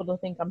want people to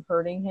think I'm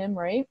hurting him,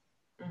 right?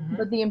 Mm-hmm.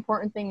 But the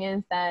important thing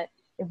is that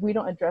if we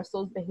don't address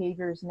those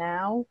behaviors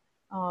now,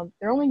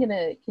 they're only going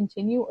to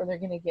continue or they're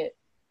going to get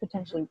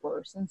potentially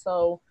worse. And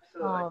so,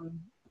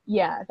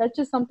 yeah, that's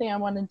just something I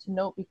wanted to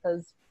note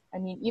because, I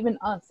mean, even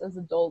us as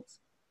adults,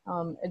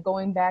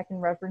 going back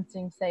and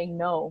referencing saying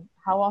no,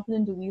 how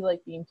often do we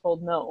like being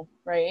told no,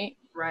 right?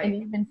 Right. And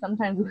even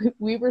sometimes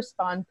we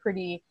respond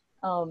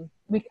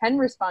we can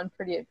respond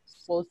pretty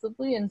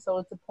explosively. And so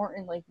it's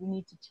important, like, we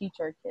need to teach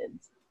our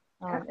kids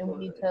and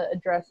we need to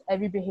address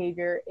every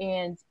behavior.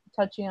 And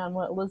touching on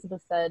what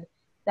Elizabeth said,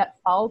 that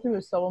follow through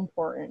is so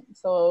important.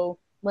 So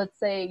let's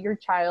say your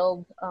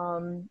child,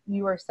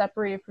 you are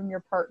separated from your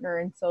partner,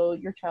 and so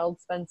your child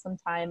spends some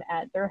time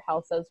at their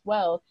house as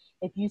well.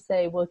 If you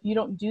say, well, if you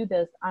don't do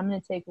this, I'm going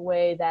to take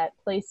away that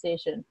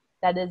PlayStation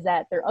that is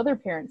at their other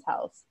parent's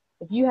house.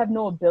 If you have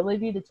no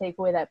ability to take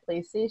away that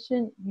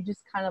PlayStation, you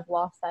just kind of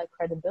lost that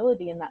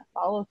credibility and that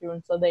follow through.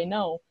 And so they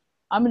know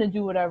I'm going to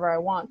do whatever I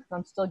want because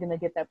I'm still going to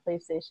get that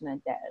PlayStation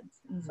at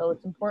dad's. And so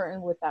it's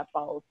important with that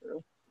follow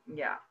through.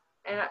 Yeah.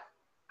 And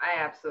I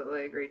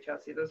absolutely agree,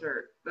 Chelsea. Those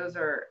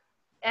are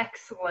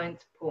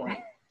excellent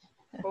points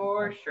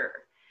for sure.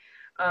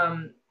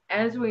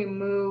 As we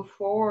move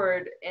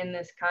forward in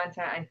this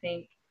content, I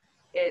think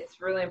it's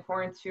really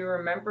important to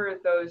remember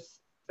those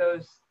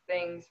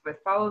things with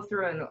follow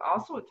through, and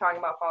also talking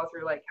about follow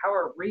through, like how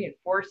we're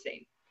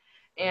reinforcing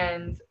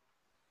and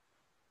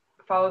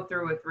follow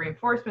through with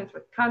reinforcements,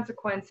 with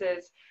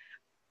consequences.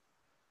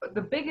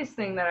 The biggest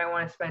thing that I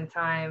want to spend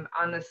time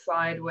on this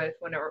slide with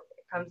when it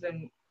comes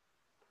in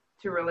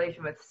to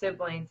relation with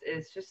siblings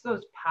is just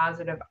those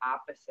positive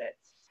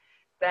opposites.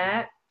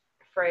 That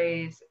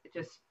phrase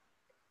just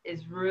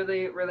is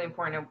really, really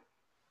important. And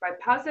by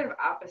positive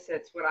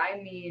opposites, what I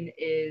mean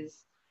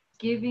is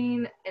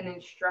giving an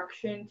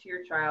instruction to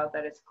your child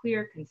that is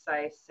clear,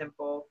 concise,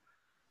 simple,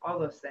 all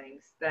those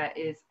things, that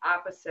is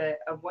opposite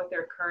of what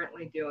they're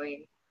currently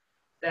doing.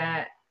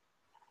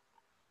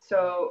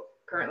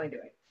 Currently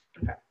doing.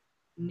 Okay.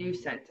 New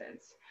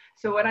sentence.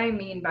 So what I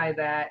mean by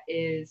that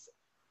is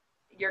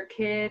your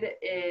kid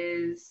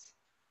is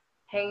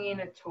hanging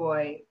a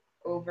toy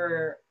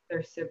over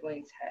their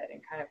sibling's head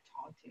and kind of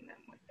taunting them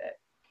with it.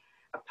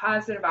 A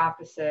positive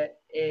opposite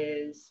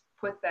is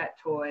put that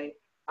toy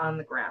on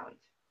the ground.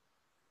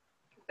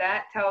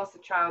 That tells the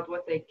child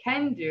what they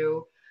can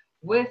do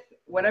with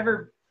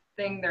whatever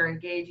thing they're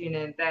engaging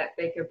in that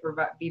they could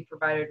be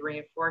provided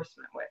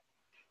reinforcement with.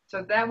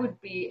 So that would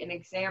be an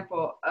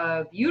example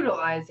of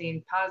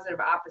utilizing positive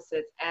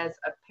opposites as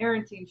a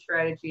parenting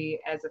strategy,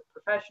 as a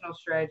professional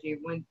strategy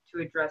when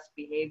to address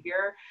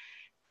behavior.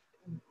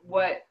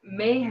 What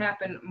may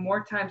happen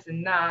more times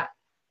than not,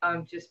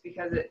 just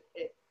because it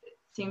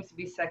seems to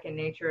be second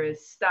nature,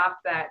 is stop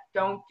that,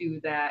 don't do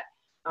that.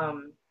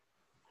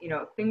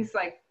 Things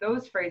like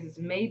those phrases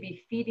may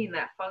be feeding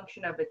that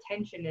function of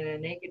attention in a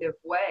negative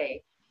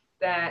way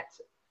that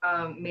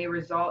may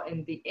result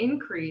in the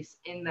increase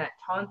in that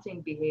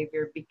taunting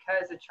behavior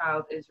because a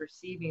child is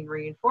receiving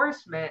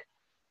reinforcement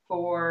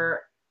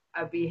for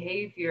a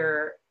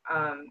behavior.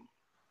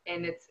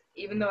 And it's,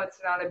 even though it's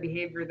not a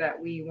behavior that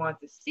we want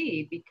to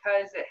see,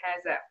 because it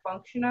has that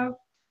function of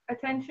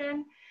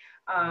attention,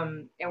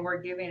 and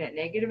we're giving it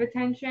negative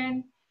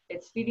attention,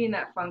 it's feeding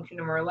that function,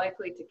 and we're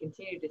likely to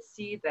continue to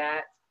see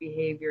that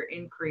behavior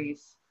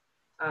increase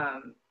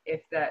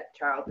if that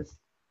child is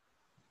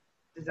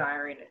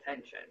desiring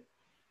attention.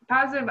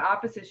 Positive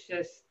opposites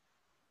just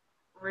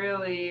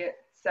really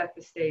set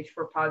the stage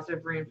for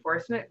positive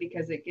reinforcement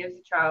because it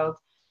tells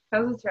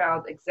the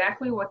child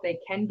exactly what they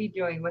can be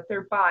doing with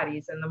their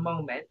bodies in the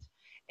moment,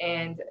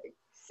 and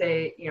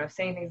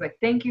saying things like,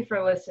 thank you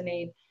for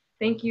listening.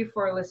 Thank you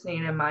for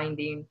listening and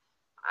minding.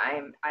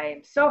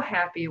 I'm so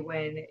happy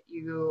when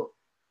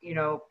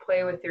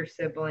play with your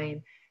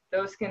sibling.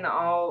 Those can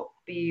all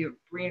be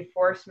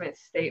reinforcement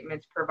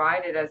statements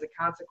provided as a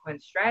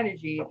consequence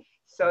strategy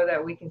so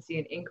that we can see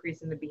an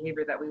increase in the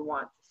behavior that we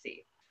want to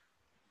see.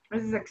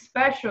 This is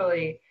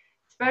especially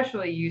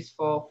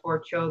useful for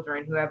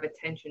children who have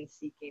attention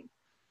seeking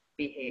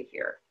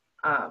behavior,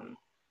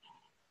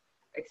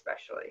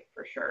 especially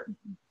for sure.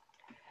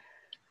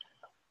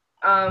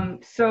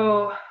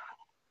 So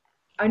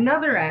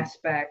another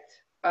aspect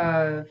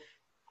of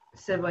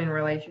sibling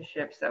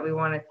relationships that we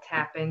want to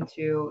tap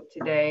into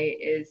today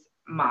is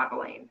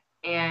modeling,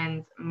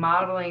 and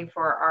modeling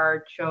for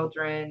our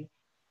children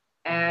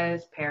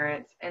as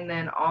parents, and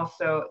then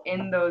also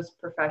in those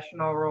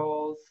professional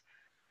roles,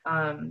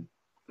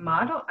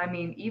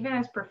 even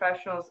as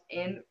professionals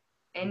in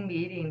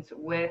meetings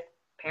with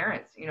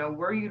parents,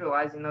 we're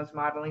utilizing those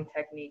modeling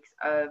techniques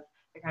of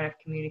the kind of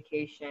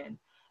communication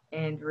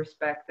and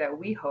respect that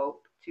we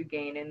hope to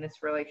gain in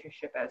this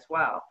relationship as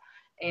well.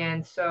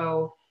 And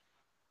so,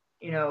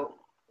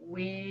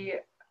 we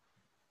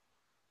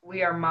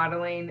are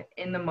modeling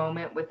in the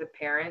moment with the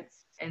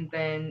parents, and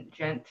then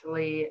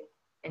gently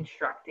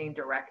instructing,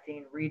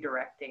 directing,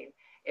 redirecting,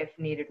 if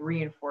needed,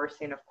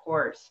 reinforcing, of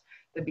course,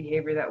 the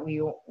behavior that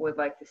we would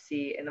like to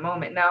see in the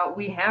moment. Now,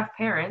 we have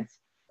parents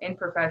and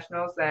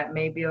professionals that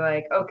may be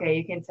like, okay,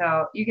 you can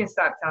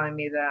stop telling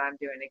me that I'm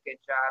doing a good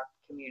job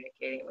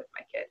communicating with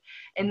my kid.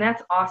 And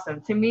that's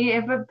awesome. To me,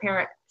 if a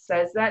parent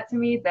says that to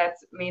me, that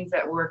means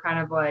that we're kind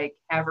of like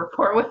have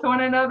rapport with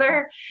one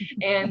another,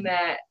 and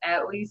that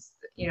at least,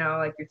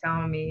 like, you're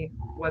telling me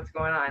what's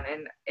going on.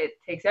 And it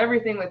takes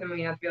everything within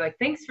me to be like,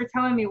 thanks for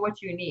telling me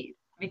what you need,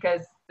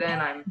 because then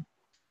I'm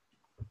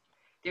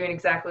doing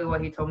exactly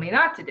what he told me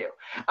not to do.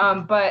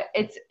 But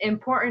it's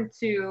important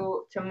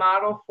to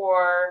model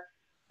for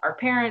our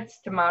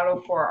parents, to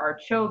model for our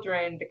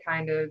children, the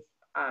kind of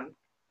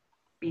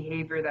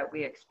behavior that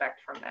we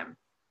expect from them.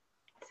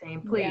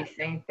 Saying please,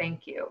 saying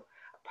thank you,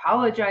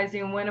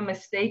 apologizing when a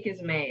mistake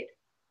is made.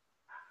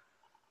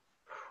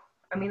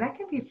 I mean, that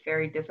can be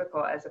very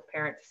difficult as a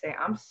parent to say,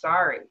 I'm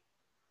sorry,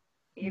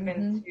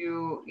 even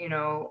to,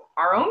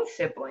 our own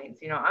siblings.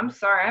 I'm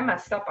sorry, I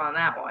messed up on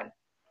that one.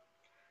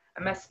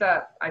 I messed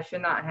up. I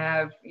should not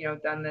have,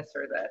 done this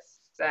or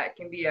this. That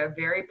can be a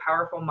very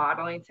powerful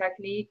modeling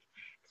technique,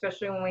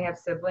 especially when we have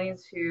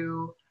siblings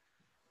who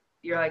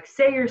you're like,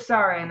 say you're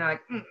sorry, and they're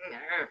like,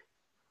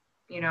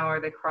 or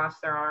they cross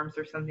their arms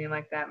or something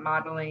like that.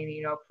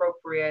 Modeling,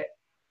 appropriate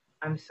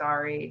I'm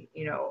sorry,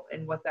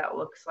 and what that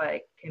looks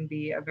like can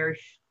be a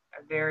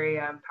very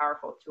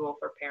powerful tool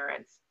for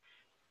parents.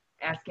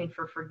 Asking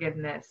for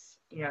forgiveness,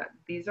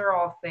 these are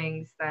all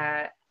things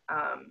that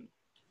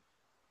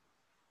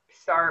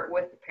start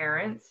with the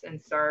parents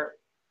and start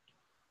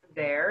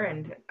there,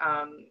 and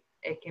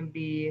it can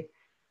be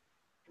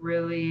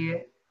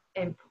really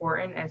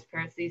important as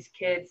parents. These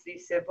kids,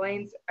 these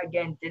siblings,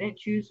 again, didn't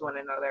choose one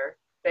another.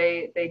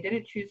 They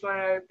didn't choose one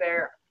another.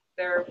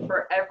 They're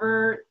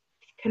forever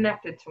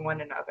connected to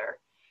one another.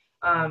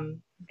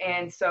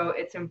 And so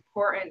it's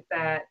important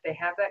that they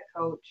have that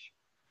coach,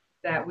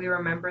 that we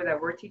remember that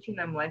we're teaching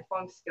them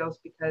lifelong skills,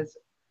 because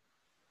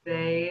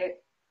they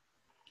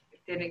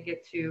didn't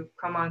get to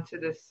come onto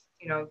this,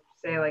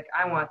 say like,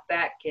 I want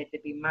that kid to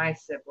be my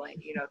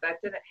sibling. That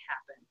didn't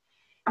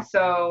happen.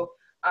 So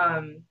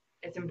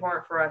it's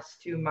important for us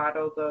to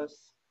model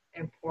those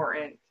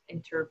important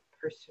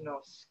interpersonal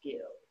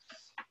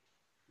skills.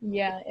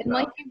 Yeah, and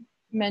like you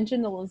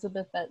mentioned,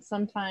 Elizabeth, that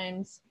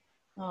sometimes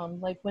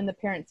like when the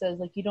parent says,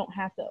 like, you don't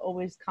have to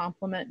always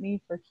compliment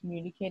me for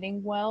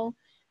communicating well,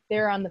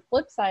 there on the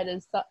flip side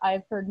is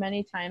I've heard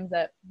many times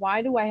that,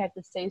 why do I have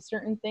to say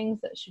certain things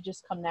that should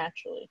just come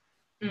naturally?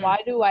 Why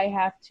do I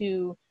have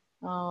to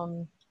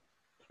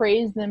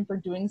praise them for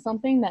doing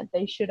something that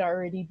they should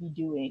already be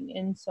doing?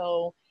 And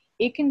so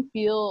it can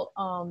feel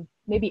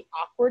maybe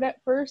awkward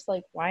at first,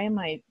 like, why am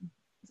I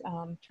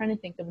trying to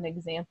think of an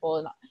example?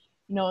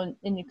 And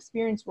in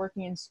experience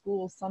working in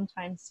schools,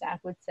 sometimes staff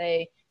would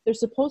say they're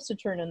supposed to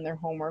turn in their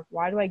homework.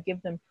 Why do I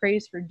give them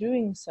praise for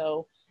doing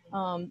so?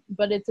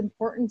 But it's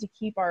important to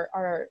keep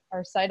our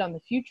sight on the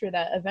future,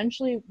 that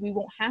eventually we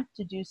won't have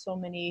to do so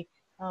many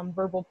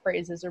verbal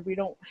praises, or we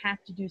don't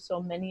have to do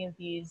so many of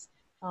these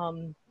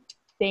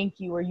thank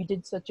you, or you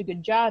did such a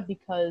good job,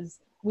 because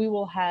we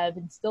will have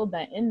instilled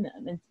that in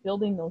them. It's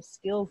building those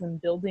skills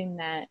and building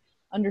that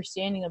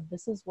understanding of,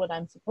 this is what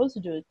I'm supposed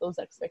to do, with those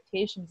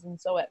expectations. And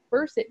so at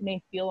first it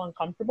may feel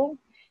uncomfortable,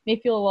 may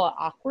feel a little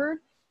awkward.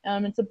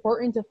 It's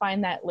important to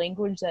find that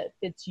language that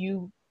fits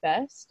you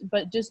best,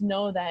 but just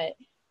know that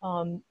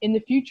in the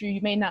future,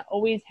 you may not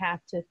always have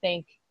to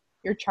thank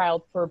your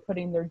child for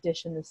putting their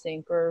dish in the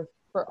sink, or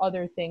for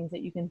other things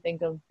that you can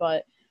think of.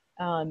 But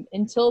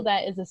until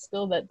that is a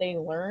skill that they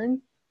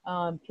learn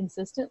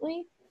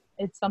consistently,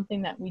 it's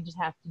something that we just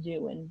have to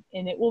do,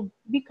 and it will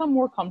become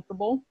more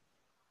comfortable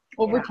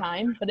over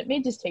time, but it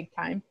may just take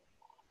time.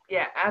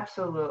 Yeah,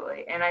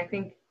 absolutely. And I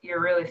think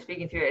you're really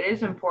speaking to it. It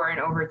is important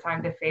over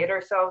time to fade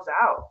ourselves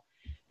out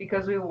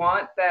because we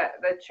want that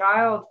the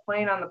child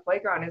playing on the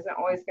playground isn't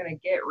always going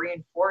to get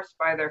reinforced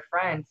by their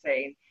friends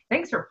saying,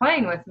 "Thanks for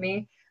playing with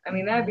me." I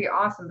mean, that'd Mm-hmm. be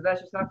awesome, but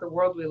that's just not the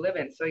world we live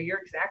in. So you're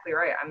exactly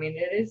right. I mean,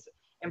 it is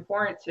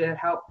important to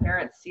help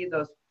parents see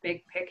those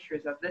big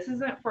pictures of this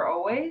isn't for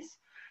always,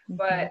 Mm-hmm.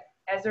 but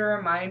as a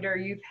reminder,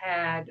 you've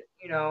had,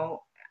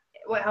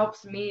 what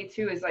helps me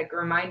too is like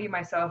reminding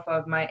myself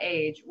of my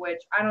age,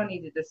 which I don't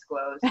need to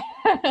disclose.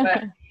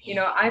 But,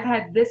 I've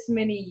had this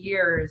many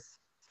years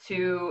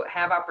to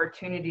have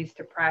opportunities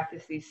to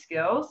practice these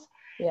skills.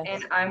 And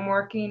Yes. I'm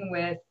working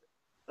with,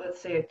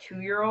 let's say, a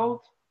 2-year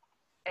old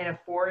and a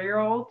 4-year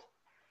old,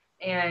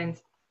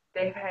 and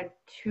they've had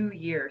 2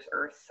 years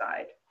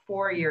Earthside,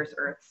 4 years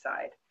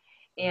Earthside.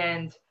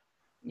 And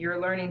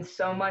you're learning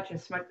so much in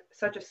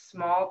such a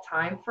small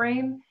time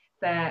frame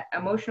that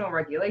emotional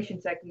regulation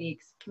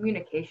techniques,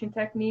 communication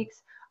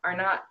techniques are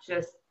not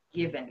just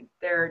given;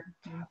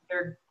 Mm-hmm.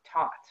 they're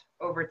taught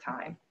over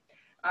time.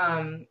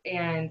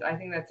 And I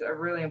think that's a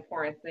really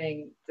important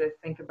thing to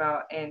think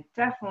about, and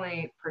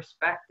definitely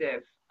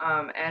perspective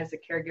as a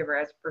caregiver,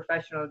 as a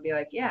professional, to be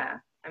like, yeah,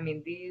 I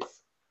mean,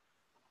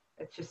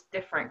 it's just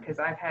different because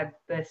I've had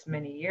this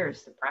many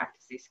years to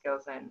practice these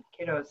skills, and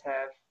kiddos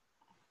have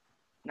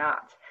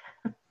not.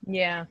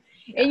 Yeah.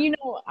 Yeah. And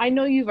I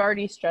know you've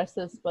already stressed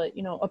this, but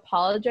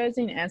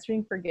apologizing,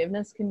 asking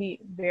forgiveness can be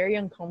very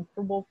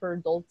uncomfortable for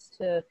adults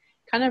to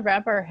kind of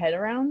wrap our head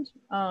around,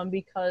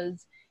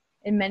 because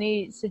in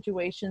many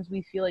situations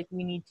we feel like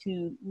we need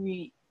to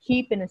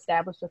keep an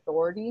established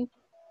authority.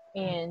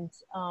 And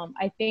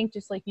I think,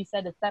 just like you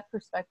said, it's that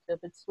perspective.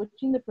 It's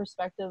switching the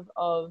perspective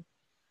of,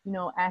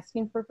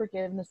 asking for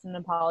forgiveness and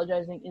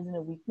apologizing isn't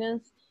a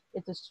weakness.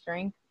 It's a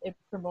strength. It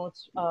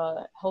promotes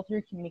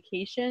healthier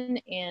communication.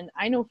 And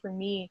I know for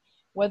me,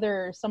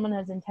 whether someone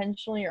has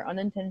intentionally or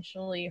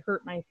unintentionally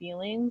hurt my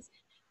feelings,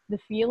 the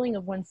feeling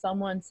of when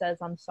someone says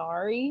I'm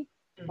sorry,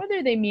 Mm.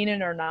 whether they mean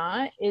it or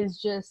not,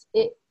 is just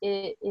it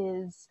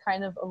is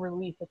kind of a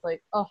relief. It's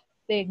like, oh,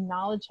 they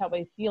acknowledge how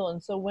I feel.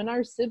 And so when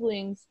our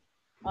siblings,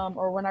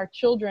 or when our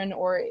children,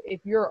 or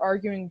if you're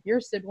arguing with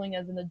your sibling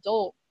as an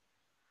adult,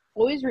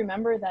 always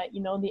remember that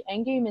the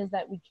end game is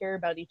that we care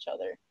about each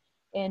other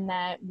and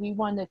that we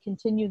want to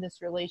continue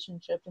this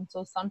relationship. And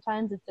so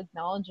sometimes it's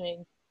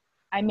acknowledging,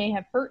 I may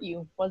have hurt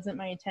you, wasn't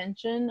my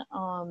intention.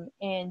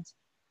 And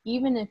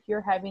even if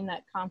you're having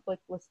that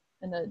conflict with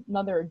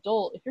another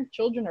adult, if your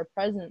children are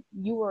present,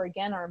 you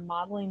are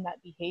modeling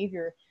that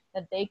behavior,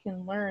 that they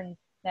can learn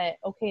that,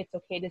 okay, it's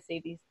okay to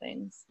say these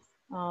things.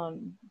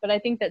 But I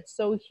think that's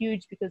so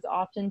huge because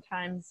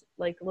oftentimes,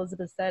 like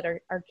Elizabeth said,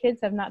 our kids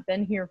have not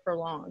been here for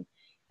long,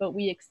 but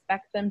we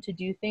expect them to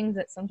do things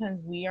that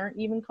sometimes we aren't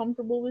even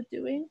comfortable with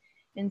doing.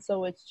 And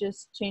so it's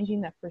just changing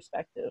that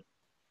perspective.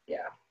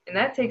 Yeah. And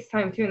that takes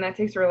time too. And that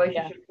takes a Yeah.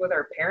 relationship with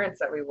our parents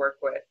that we work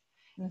with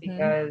Mm-hmm.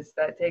 because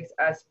that takes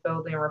us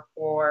building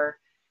rapport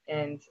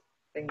and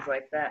things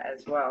like that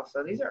as well.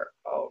 So these are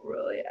all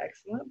really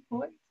excellent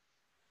points.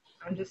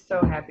 I'm just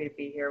so happy to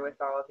be here with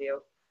all of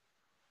you.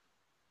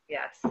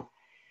 Yes.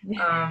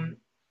 Um,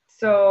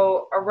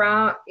 so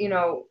around,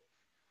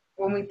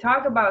 when we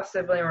talk about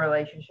sibling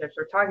relationships,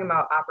 we're talking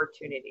about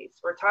opportunities.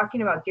 We're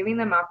talking about giving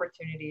them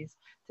opportunities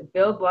to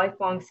build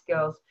lifelong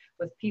skills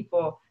with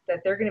people that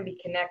they're going to be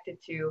connected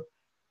to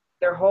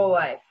their whole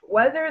life,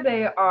 whether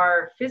they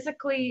are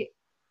physically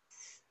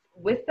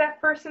with that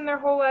person their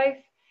whole life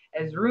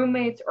as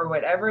roommates or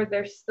whatever,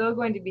 they're still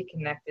going to be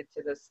connected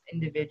to this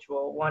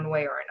individual one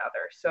way or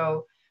another.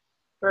 So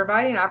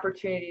providing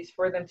opportunities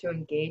for them to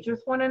engage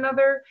with one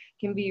another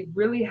can be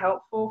really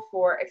helpful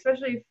for,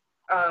 especially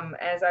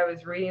as I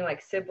was reading,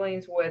 like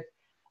siblings with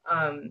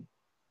um,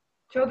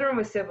 children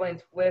with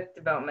siblings with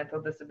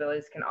developmental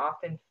disabilities can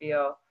often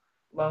feel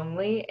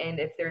lonely. And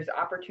if there's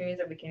opportunities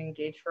that we can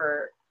engage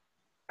for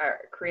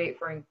create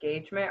for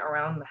engagement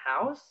around the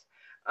house,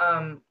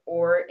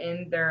 or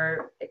in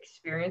their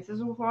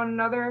experiences with one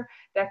another,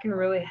 that can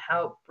really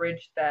help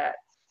bridge that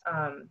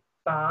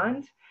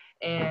bond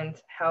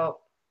and help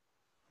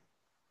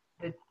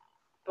the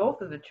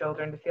both of the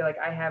children to feel like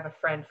I have a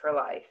friend for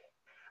life.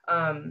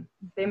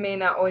 They may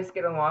not always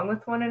get along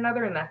with one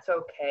another, and that's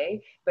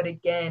okay. But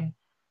again,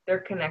 they're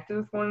connected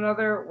with one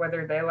another,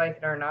 whether they like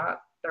it or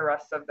not, the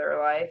rest of their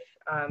life.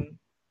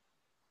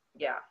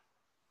 Yeah,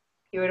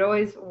 you would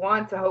always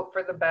want to hope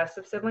for the best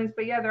of siblings,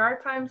 but yeah, there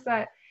are times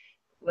that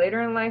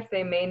later in life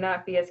they may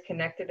not be as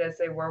connected as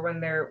they were when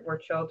they were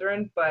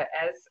children, but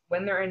as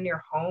when they're in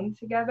your home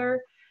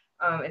together,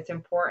 it's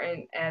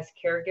important as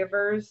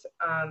caregivers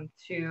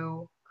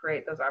to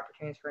create those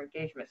opportunities for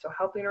engagement. So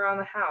helping around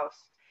the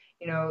house,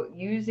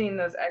 using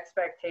those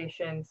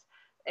expectations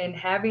and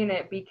having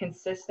it be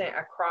consistent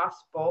across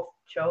both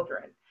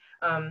children.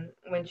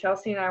 When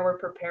Chelsea and I were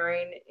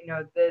preparing,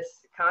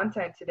 this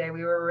content today,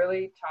 we were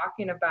really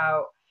talking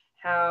about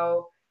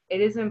how it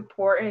is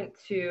important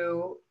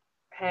to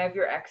have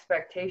your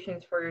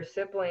expectations for your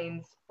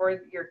siblings, for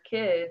your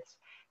kids,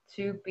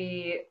 to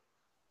be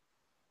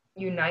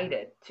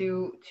united,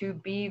 to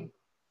be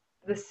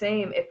the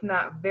same, if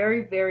not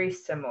very, very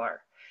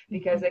similar,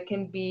 because Mhm.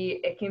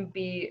 it can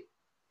be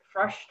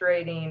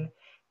frustrating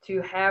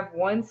to have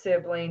one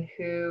sibling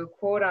who,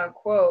 quote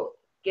unquote,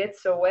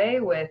 gets away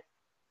with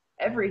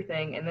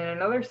everything, and then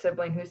another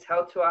sibling who's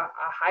held to a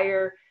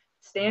higher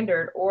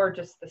standard, or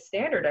just the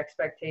standard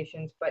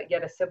expectations, but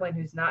yet a sibling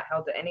who's not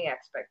held to any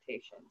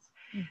expectations.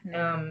 Mhm.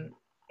 um,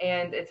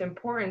 and it's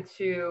important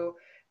to,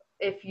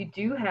 if you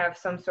do have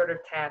some sort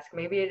of task,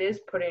 maybe it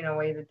is putting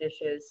away the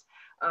dishes,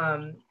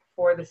 um,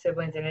 for the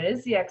siblings, and it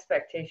is the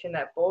expectation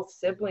that both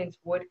siblings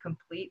would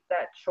complete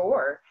that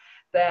chore,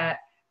 that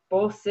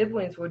both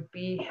siblings would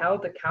be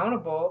held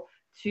accountable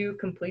to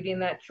completing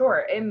that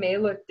chore. It may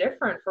look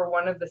different for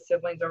one of the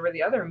siblings over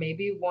the other.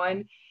 Maybe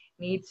one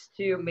needs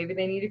to, maybe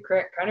they need to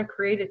kind of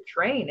create a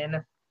train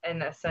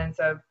in a sense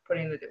of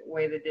putting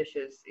away the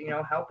dishes, you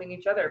know, helping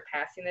each other,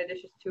 passing the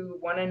dishes to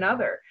one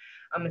another,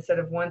 instead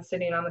of one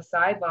sitting on the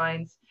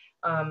sidelines,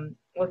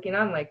 looking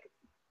on, like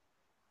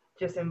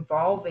just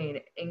involving,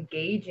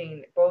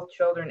 engaging both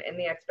children in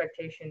the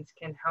expectations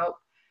can help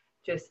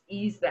just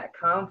ease that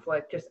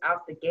conflict just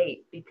out the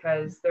gate,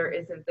 because there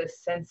isn't this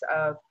sense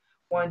of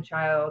one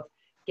child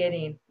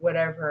getting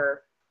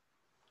whatever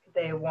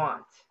they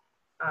want.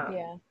 Um,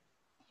 Yeah.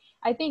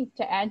 I think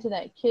to add to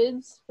that,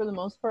 kids for the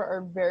most part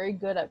are very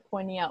good at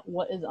pointing out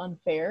what is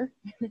unfair.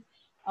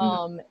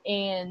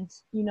 And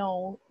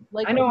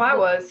like I what know you I said,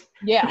 was.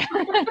 yeah,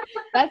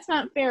 that's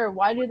not fair.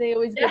 Why do they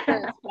always get Yeah.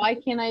 this? Why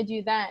can't I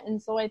do that?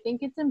 And so I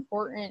think it's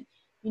important,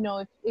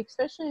 if,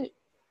 especially,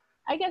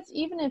 I guess,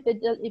 even if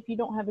it does, if you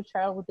don't have a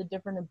child with a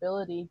different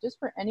ability, just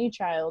for any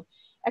child,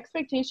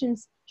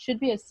 expectations should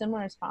be as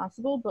similar as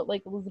possible. But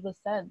like Elizabeth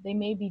said, they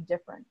may be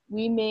different.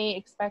 We may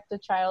expect a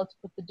child to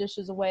put the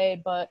dishes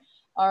away, but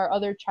our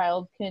other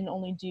child can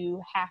only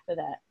do half of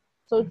that.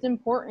 So it's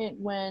important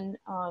when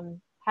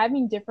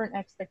having different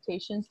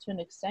expectations to an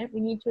extent,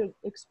 we need to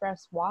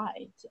express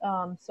why.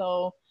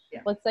 So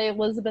Yeah. let's say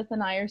Elizabeth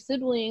and I are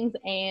siblings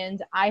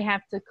and I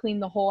have to clean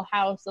the whole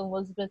house and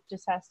Elizabeth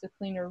just has to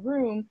clean her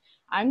room.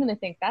 I'm going to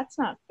think that's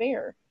not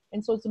fair.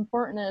 And so it's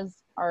important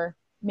as our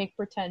make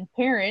pretend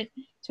parent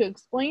to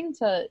explain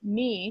to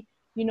me,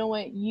 you know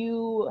what,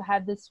 you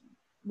have this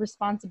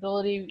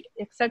responsibility,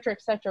 et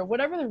cetera,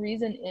 whatever the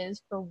reason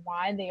is for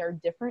why they are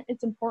different.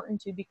 It's important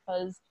to,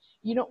 because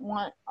you don't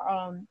want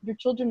your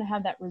children to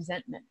have that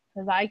resentment.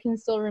 Because I can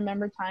still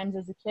remember times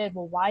as a kid,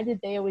 well, why did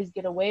they always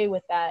get away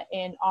with that?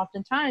 And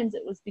oftentimes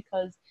it was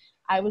because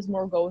I was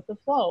more go with the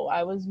flow.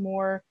 I was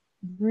more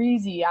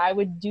breezy. I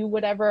would do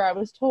whatever I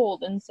was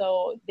told. And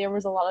so there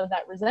was a lot of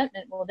that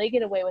resentment. Well, they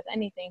get away with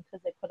anything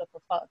because they put up a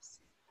fuss.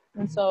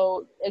 And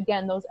so,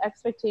 again, those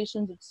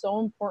expectations, it's so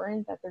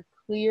important that they're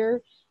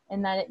clear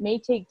and that it may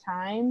take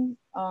time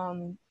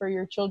for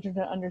your children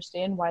to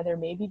understand why there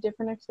may be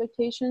different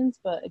expectations.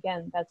 But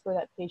again, that's where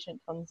that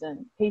patience comes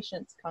in.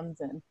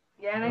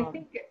 Yeah, and I Um,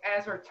 think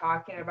as we're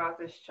talking about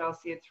this,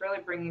 Chelsea, it's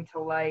really bringing to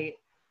light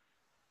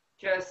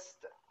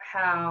just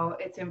how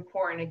it's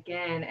important,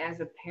 again, as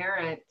a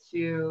parent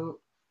to,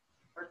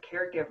 or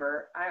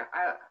caregiver.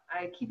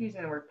 I keep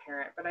using the word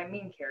parent, but I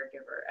mean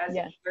caregiver. As a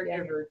yes, yeah.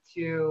 caregiver,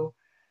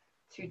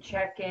 to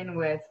check in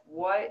with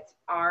what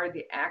are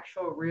the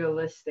actual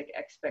realistic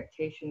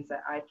expectations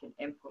that I can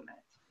implement.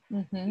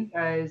 Mm-hmm.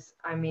 Because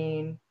I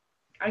mean,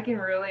 I can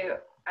really,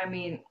 I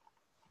mean,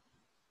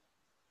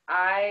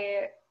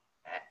 I,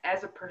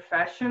 as a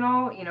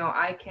professional, you know,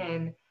 I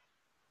can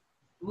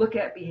look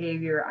at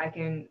behavior, I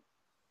can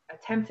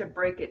attempt to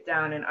break it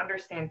down and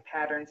understand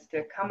patterns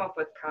to come up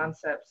with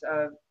concepts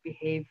of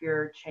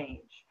behavior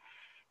change.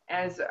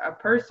 As a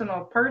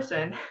personal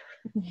person,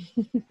 you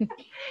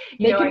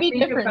They know, can be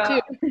different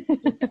too.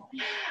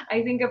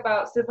 I think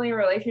about sibling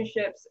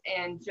relationships,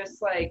 and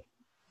just like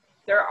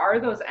there are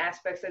those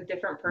aspects of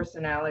different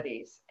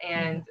personalities,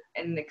 Mm-hmm.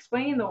 and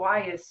explaining the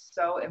why is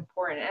so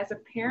important. As a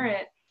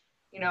parent,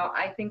 you know,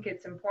 I think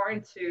it's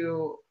important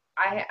to,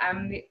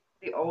 I'm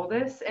the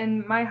oldest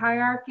in my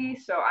hierarchy,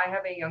 so I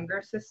have a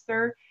younger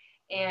sister,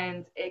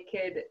 and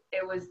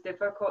it was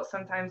difficult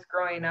sometimes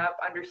growing up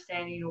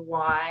understanding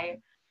why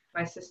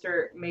my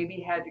sister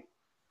maybe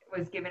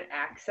was given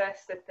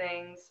access to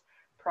things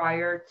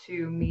prior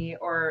to me,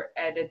 or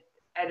at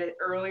an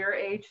earlier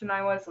age than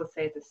I was. Let's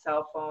say it's a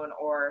cell phone,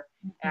 or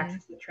Mm-hmm.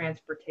 access to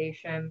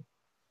transportation,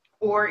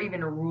 or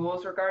even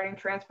rules regarding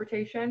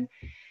transportation.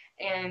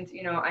 And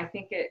you know, I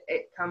think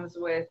it comes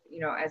with, you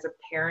know, as a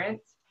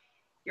parent,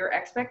 your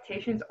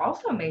expectations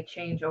also may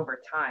change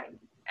over time.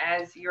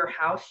 As your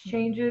house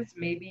changes,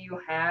 maybe you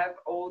have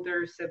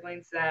older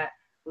siblings that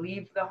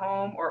leave the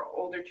home, or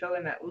older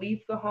children that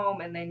leave the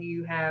home, and then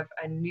you have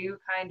a new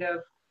kind of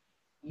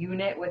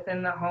unit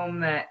within the home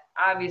that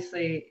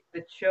obviously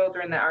the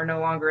children that are no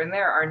longer in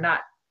there are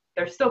not,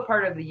 they're still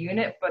part of the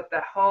unit, but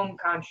the home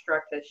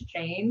construct has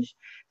changed.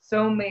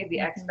 So may the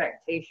Mm-hmm.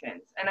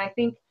 expectations. And I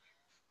think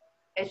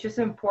it's just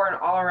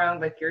important all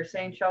around, like you're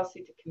saying,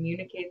 Chelsea, to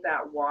communicate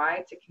that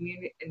why, to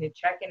communicate and to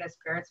check in as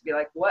parents, to be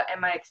like, what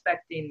am I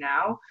expecting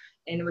now?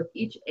 And with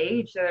each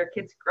age that our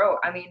kids grow,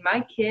 I mean,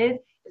 my kid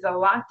is a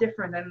lot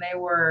different than they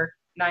were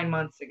 9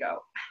 months ago.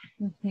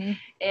 Mm-hmm.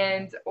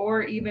 And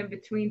or even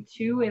between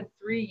 2 and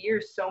 3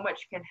 years, so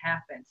much can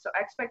happen. So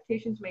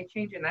expectations may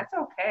change, and that's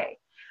okay.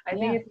 I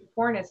think Yeah. it's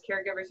important as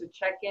caregivers to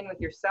check in with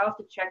yourself,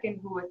 to check in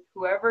with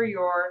whoever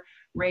you're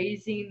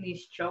raising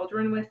these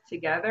children with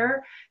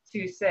together,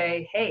 to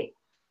say, hey,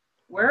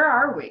 where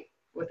are we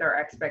with our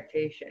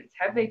expectations?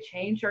 Have they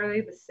changed? Are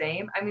they the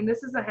same? I mean,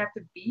 this doesn't have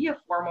to be a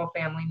formal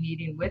family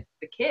meeting with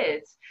the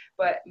kids,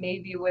 but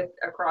maybe with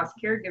across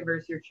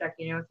caregivers, you're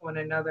checking in with one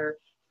another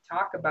to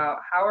talk about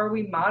how are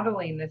we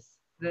modeling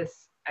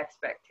this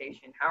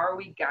expectation? How are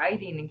we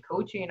guiding and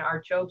coaching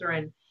our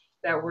children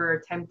that we're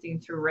attempting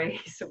to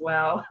raise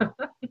well,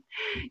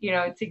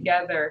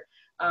 together.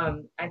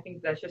 I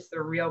think that's just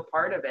the real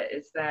part of it,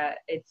 is that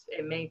it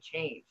may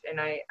change. And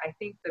I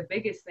think the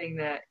biggest thing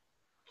that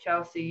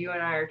Chelsea, you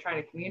and I are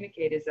trying to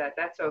communicate is that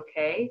that's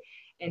okay.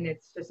 And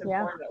it's just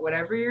Yeah. important that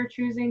whatever you're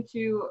choosing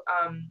to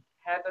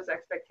have those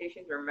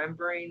expectations,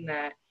 remembering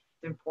that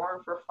it's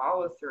important for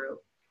follow through.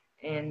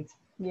 And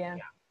Yeah.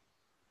 yeah,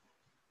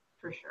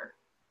 for sure.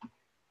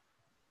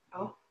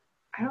 Oh,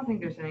 I don't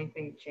think there's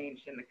anything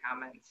changed in the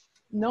comments.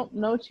 Nope.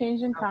 No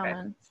change in Okay.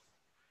 comments.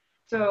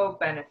 So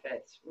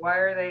benefits. Why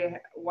are they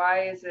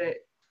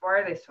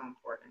so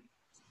important?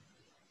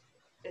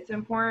 It's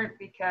important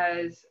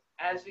because,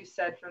 as we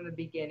said from the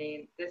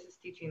beginning, this is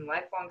teaching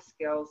lifelong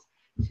skills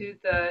to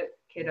the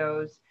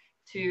kiddos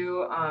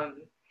to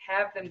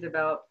have them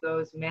develop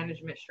those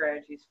management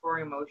strategies for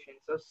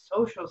emotions, those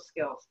social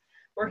skills.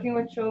 Working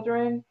with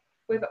children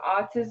with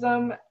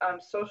autism,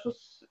 social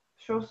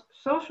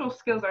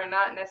skills are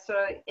not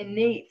necessarily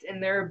innate in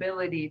their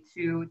ability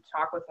to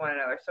talk with one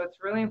another. So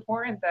it's really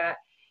important that,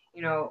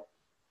 you know,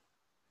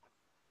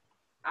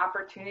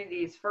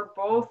 opportunities for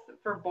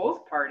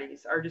both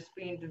parties are just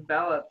being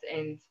developed,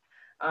 and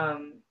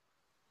um,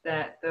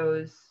 that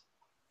those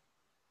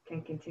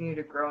can continue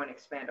to grow and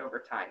expand over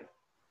time.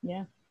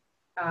 Yeah.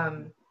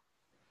 Um,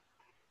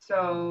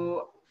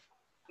 so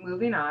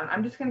moving on,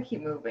 I'm just going to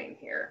keep moving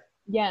here.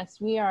 Yes,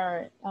 we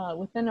are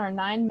within our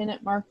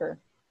 9-minute marker.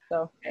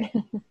 So. Okay.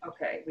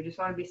 Okay. We just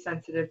want to be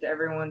sensitive to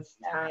everyone's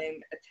Yes.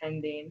 time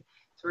attending.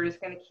 So we're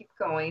just going to keep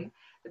going.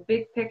 The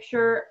big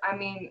picture, I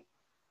mean,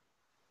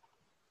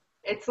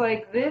 it's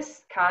like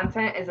this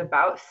content is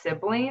about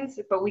siblings,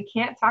 but we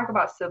can't talk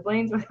about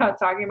siblings without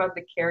talking about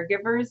the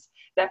caregivers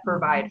that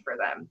provide for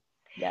them.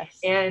 Yes.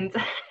 And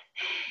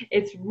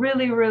it's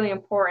really, really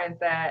important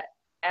that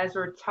as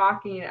we're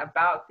talking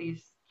about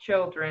these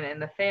children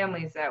and the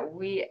families, that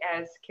we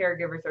as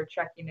caregivers are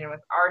checking in with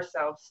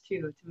ourselves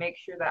too, to make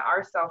sure that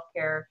our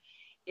self-care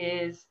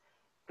is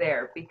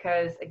there,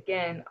 because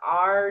again,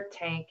 our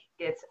tank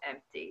gets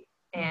empty,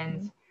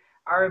 and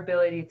our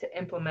ability to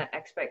implement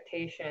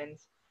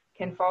expectations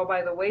can fall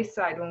by the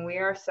wayside when we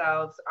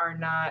ourselves are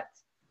not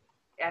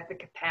at the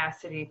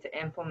capacity to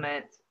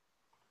implement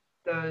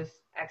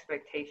those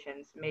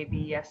expectations. Maybe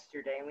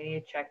yesterday we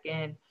need to check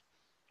in,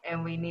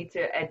 and we need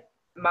to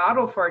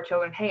model for our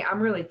children, hey, I'm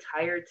really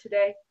tired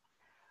today.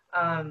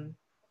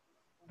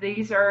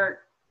 These are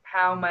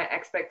how my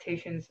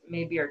expectations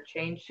maybe are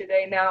changed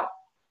today. Now,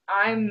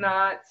 I'm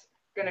not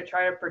going to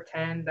try to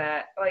pretend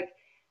that, like,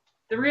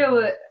 the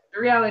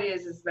reality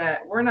is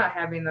that we're not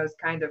having those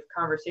kind of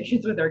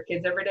conversations with our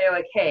kids every day,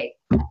 like, hey,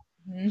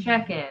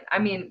 check in. I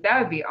mean, that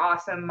would be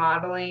awesome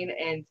modeling.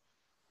 And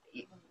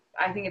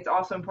I think it's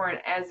also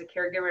important as a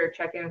caregiver to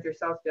check in with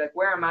yourself, to be like,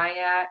 where am I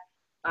at?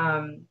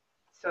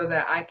 So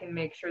that I can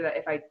make sure that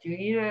if I do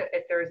need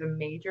if there's a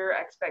major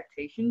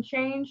expectation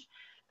change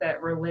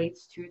that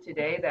relates to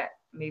today, that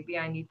maybe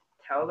I need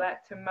to tell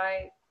that to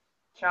my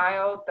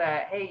child,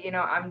 that, hey,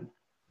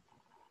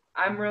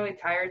 I'm really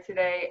tired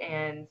today,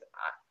 and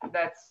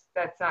that's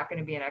not going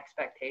to be an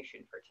expectation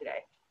for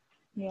today.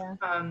 Yeah.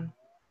 And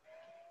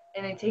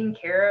then taking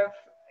care of,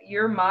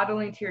 you're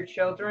modeling to your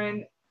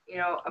children,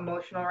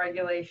 emotional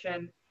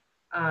regulation,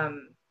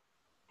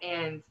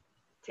 and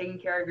taking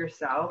care of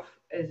yourself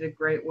is a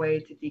great way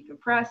to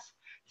decompress,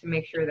 to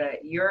make sure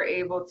that you're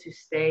able to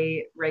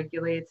stay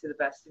regulated to the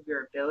best of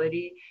your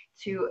ability,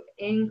 to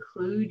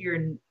include your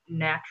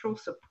natural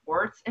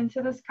supports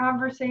into this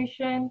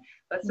conversation.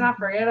 Let's not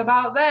forget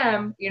about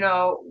them.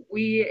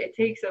 It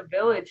takes a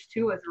village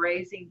too with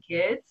raising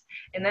kids,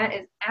 and that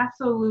is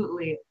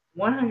absolutely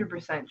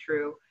 100%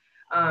 true.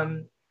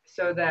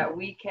 So that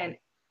we can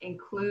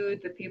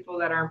include the people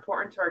that are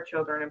important to our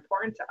children,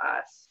 important to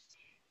us,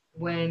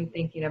 when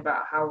thinking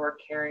about how we're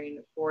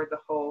caring for the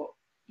whole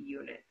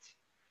unit.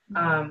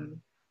 Yeah.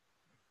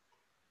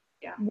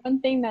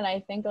 One thing that I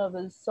think of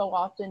is, so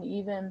often,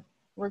 even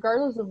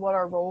regardless of what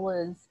our role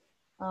is,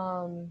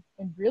 and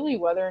really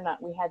whether or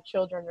not we had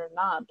children or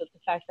not, but the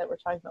fact that we're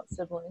talking about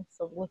siblings,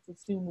 so let's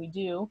assume we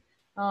do.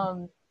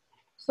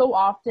 So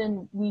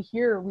often we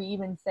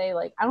even say,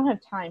 like, I don't have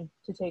time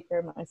to take care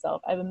of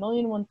myself. I have a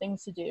million and one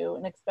things to do.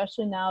 And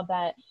especially now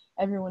that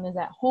everyone is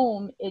at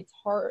home, it's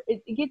hard.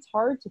 It gets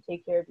hard to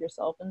take care of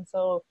yourself. And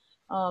so,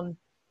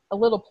 a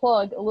little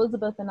plug,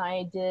 Elizabeth and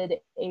I did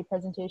a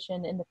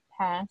presentation in the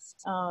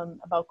past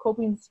about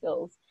coping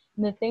skills.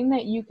 And the thing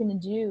that you can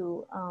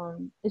do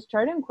is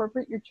try to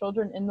incorporate your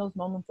children in those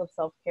moments of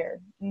self care.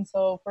 And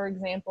so, for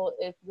example,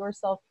 if your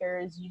self care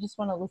is you just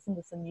want to listen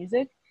to some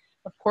music,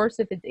 of course,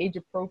 if it's age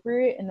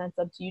appropriate, and that's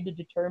up to you to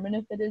determine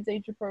if it is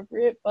age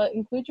appropriate, but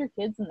include your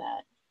kids in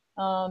that.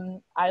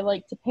 I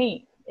like to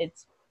paint.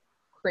 It's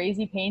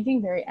crazy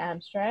painting, very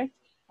abstract.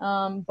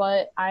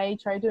 But I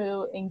try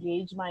to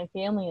engage my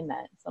family in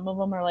that. Some of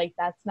them are like,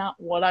 that's not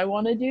what I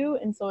want to do.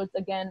 And so it's,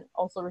 again,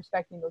 also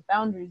respecting those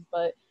boundaries.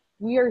 But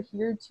we are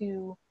here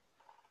to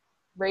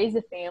raise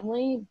a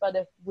family. But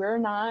if we're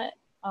not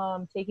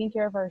taking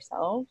care of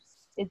ourselves,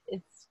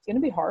 it's going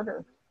to be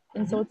harder.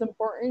 And so Hmm. it's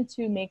important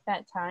to make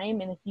that time.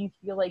 And if you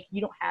feel like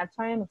you don't have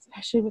time,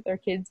 especially with our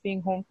kids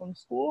being home from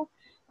school,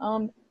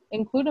 um,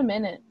 include them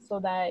in it so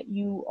that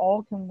you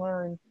all can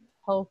learn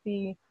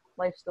healthy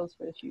life skills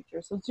for the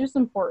future. So it's just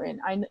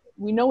important.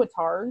 We know it's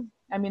hard.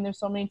 I mean, there's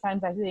so many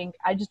times I think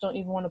I just don't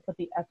even want to put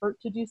the effort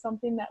to do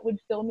something that would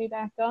fill me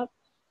back up.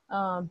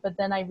 But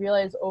then I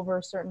realize over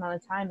a certain amount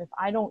of time, if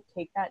I don't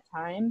take that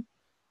time,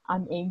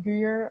 I'm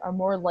angrier. I'm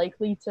more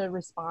likely to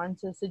respond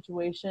to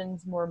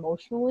situations more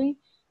emotionally.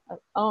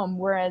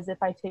 Whereas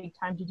if I take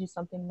time to do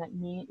something that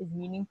is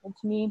meaningful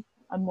to me,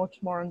 I'm much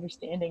more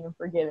understanding and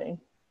forgiving.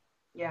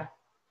 Yeah.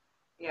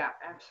 Yeah,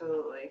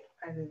 absolutely.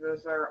 I think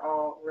those are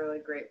all really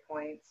great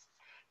points.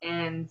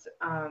 And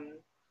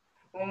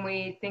when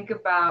we think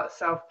about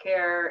self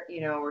care,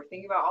 we're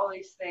thinking about all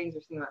these things.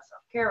 We're thinking about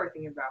self care, we're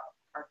thinking about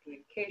our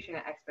communication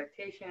and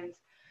expectations.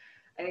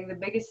 I think the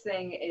biggest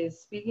thing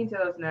is speaking to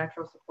those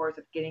natural supports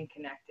of getting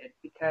connected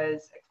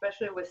because,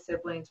 especially with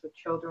siblings, with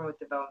children with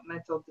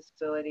developmental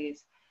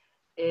disabilities,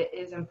 it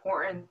is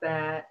important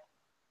that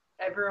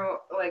everyone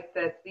like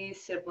that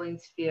these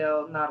siblings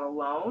feel not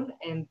alone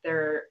and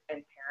their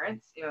and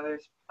parents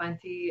there's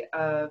plenty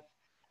of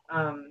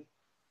um,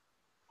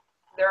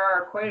 there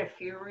are quite a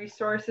few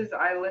resources.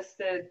 I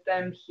listed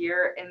them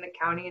here in the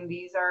county, and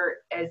these are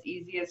as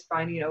easy as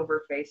finding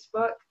over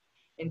Facebook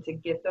and to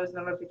get those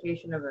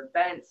notification of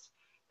events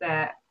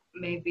that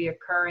may be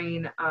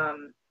occurring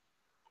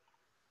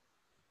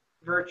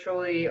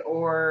virtually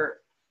or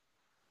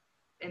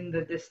in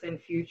the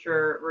distant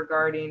future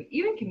regarding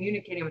even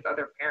communicating with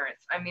other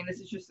parents. I mean, this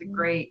is just a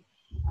great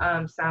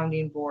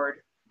sounding board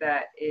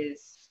that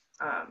is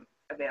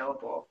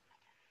available.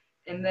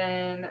 And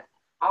then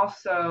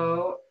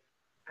also,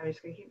 I'm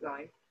just going to keep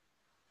going.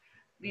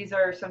 These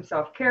are some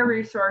self care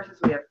resources.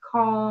 We have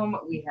Calm,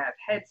 we have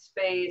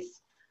Headspace.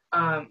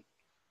 Um,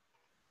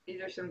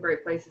 these are some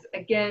great places.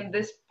 Again,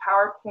 this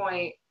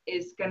PowerPoint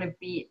is going to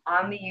be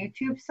on the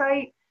YouTube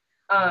site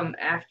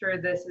after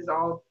this is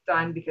all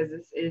done because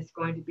this is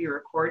going to be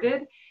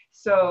recorded.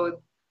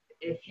 So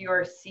if you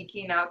are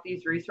seeking out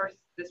these resources,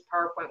 this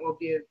PowerPoint will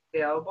be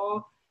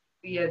available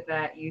via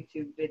that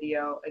YouTube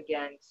video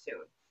again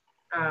soon.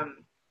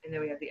 And then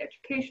we have the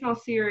educational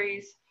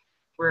series.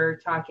 We're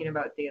talking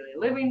about daily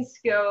living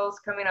skills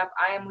coming up.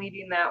 I am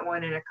leading that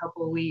one in a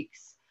couple of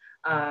weeks,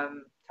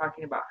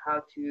 talking about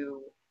how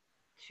to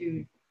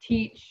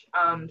teach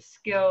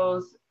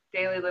skills,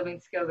 daily living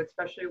skills,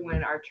 especially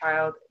when our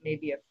child may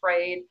be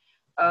afraid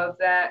of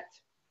that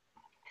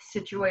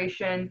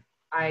situation,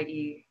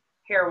 i.e.,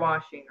 hair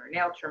washing or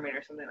nail trimming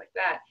or something like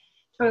that.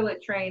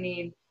 Toilet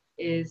training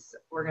is,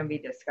 we're going to be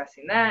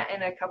discussing that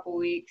in a couple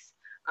weeks.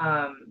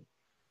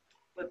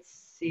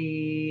 Let's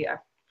see, I'm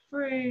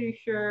pretty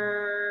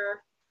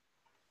sure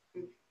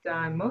we've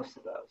done most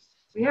of those.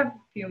 So we have a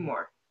few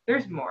more.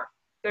 There's more.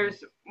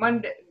 There's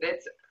Monday.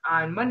 It's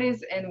on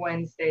Mondays and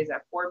Wednesdays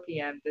at 4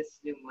 p.m. This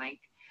Zoom link.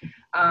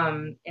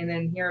 And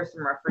then here are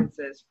some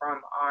references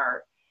from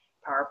our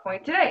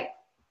PowerPoint today.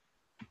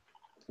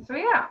 So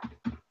yeah,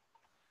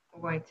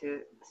 I'm going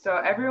to. So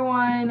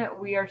everyone,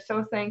 we are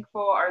so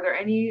thankful. Are there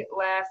any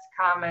last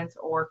comments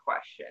or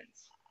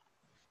questions?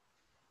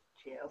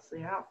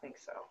 GLC, I don't think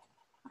so.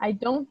 I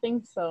don't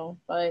think so,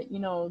 but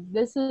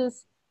this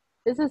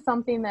is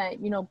something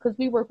that because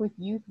we work with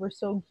youth, we're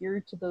so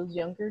geared to those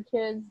younger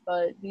kids.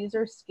 But these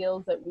are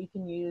skills that we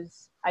can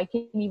use. I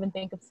can even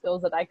think of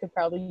skills that I could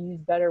probably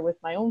use better with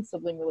my own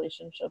sibling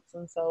relationships,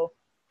 and so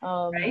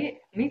Right?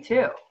 Me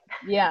too.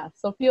 yeah.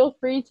 So feel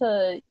free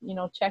to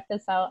check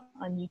this out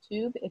on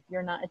YouTube if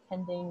you're not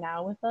attending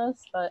now with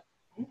us. But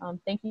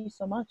thank you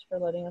so much for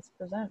letting us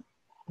present.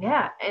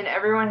 Yeah, and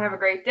everyone have a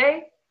great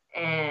day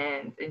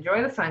and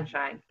enjoy the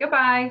sunshine.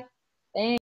 Goodbye.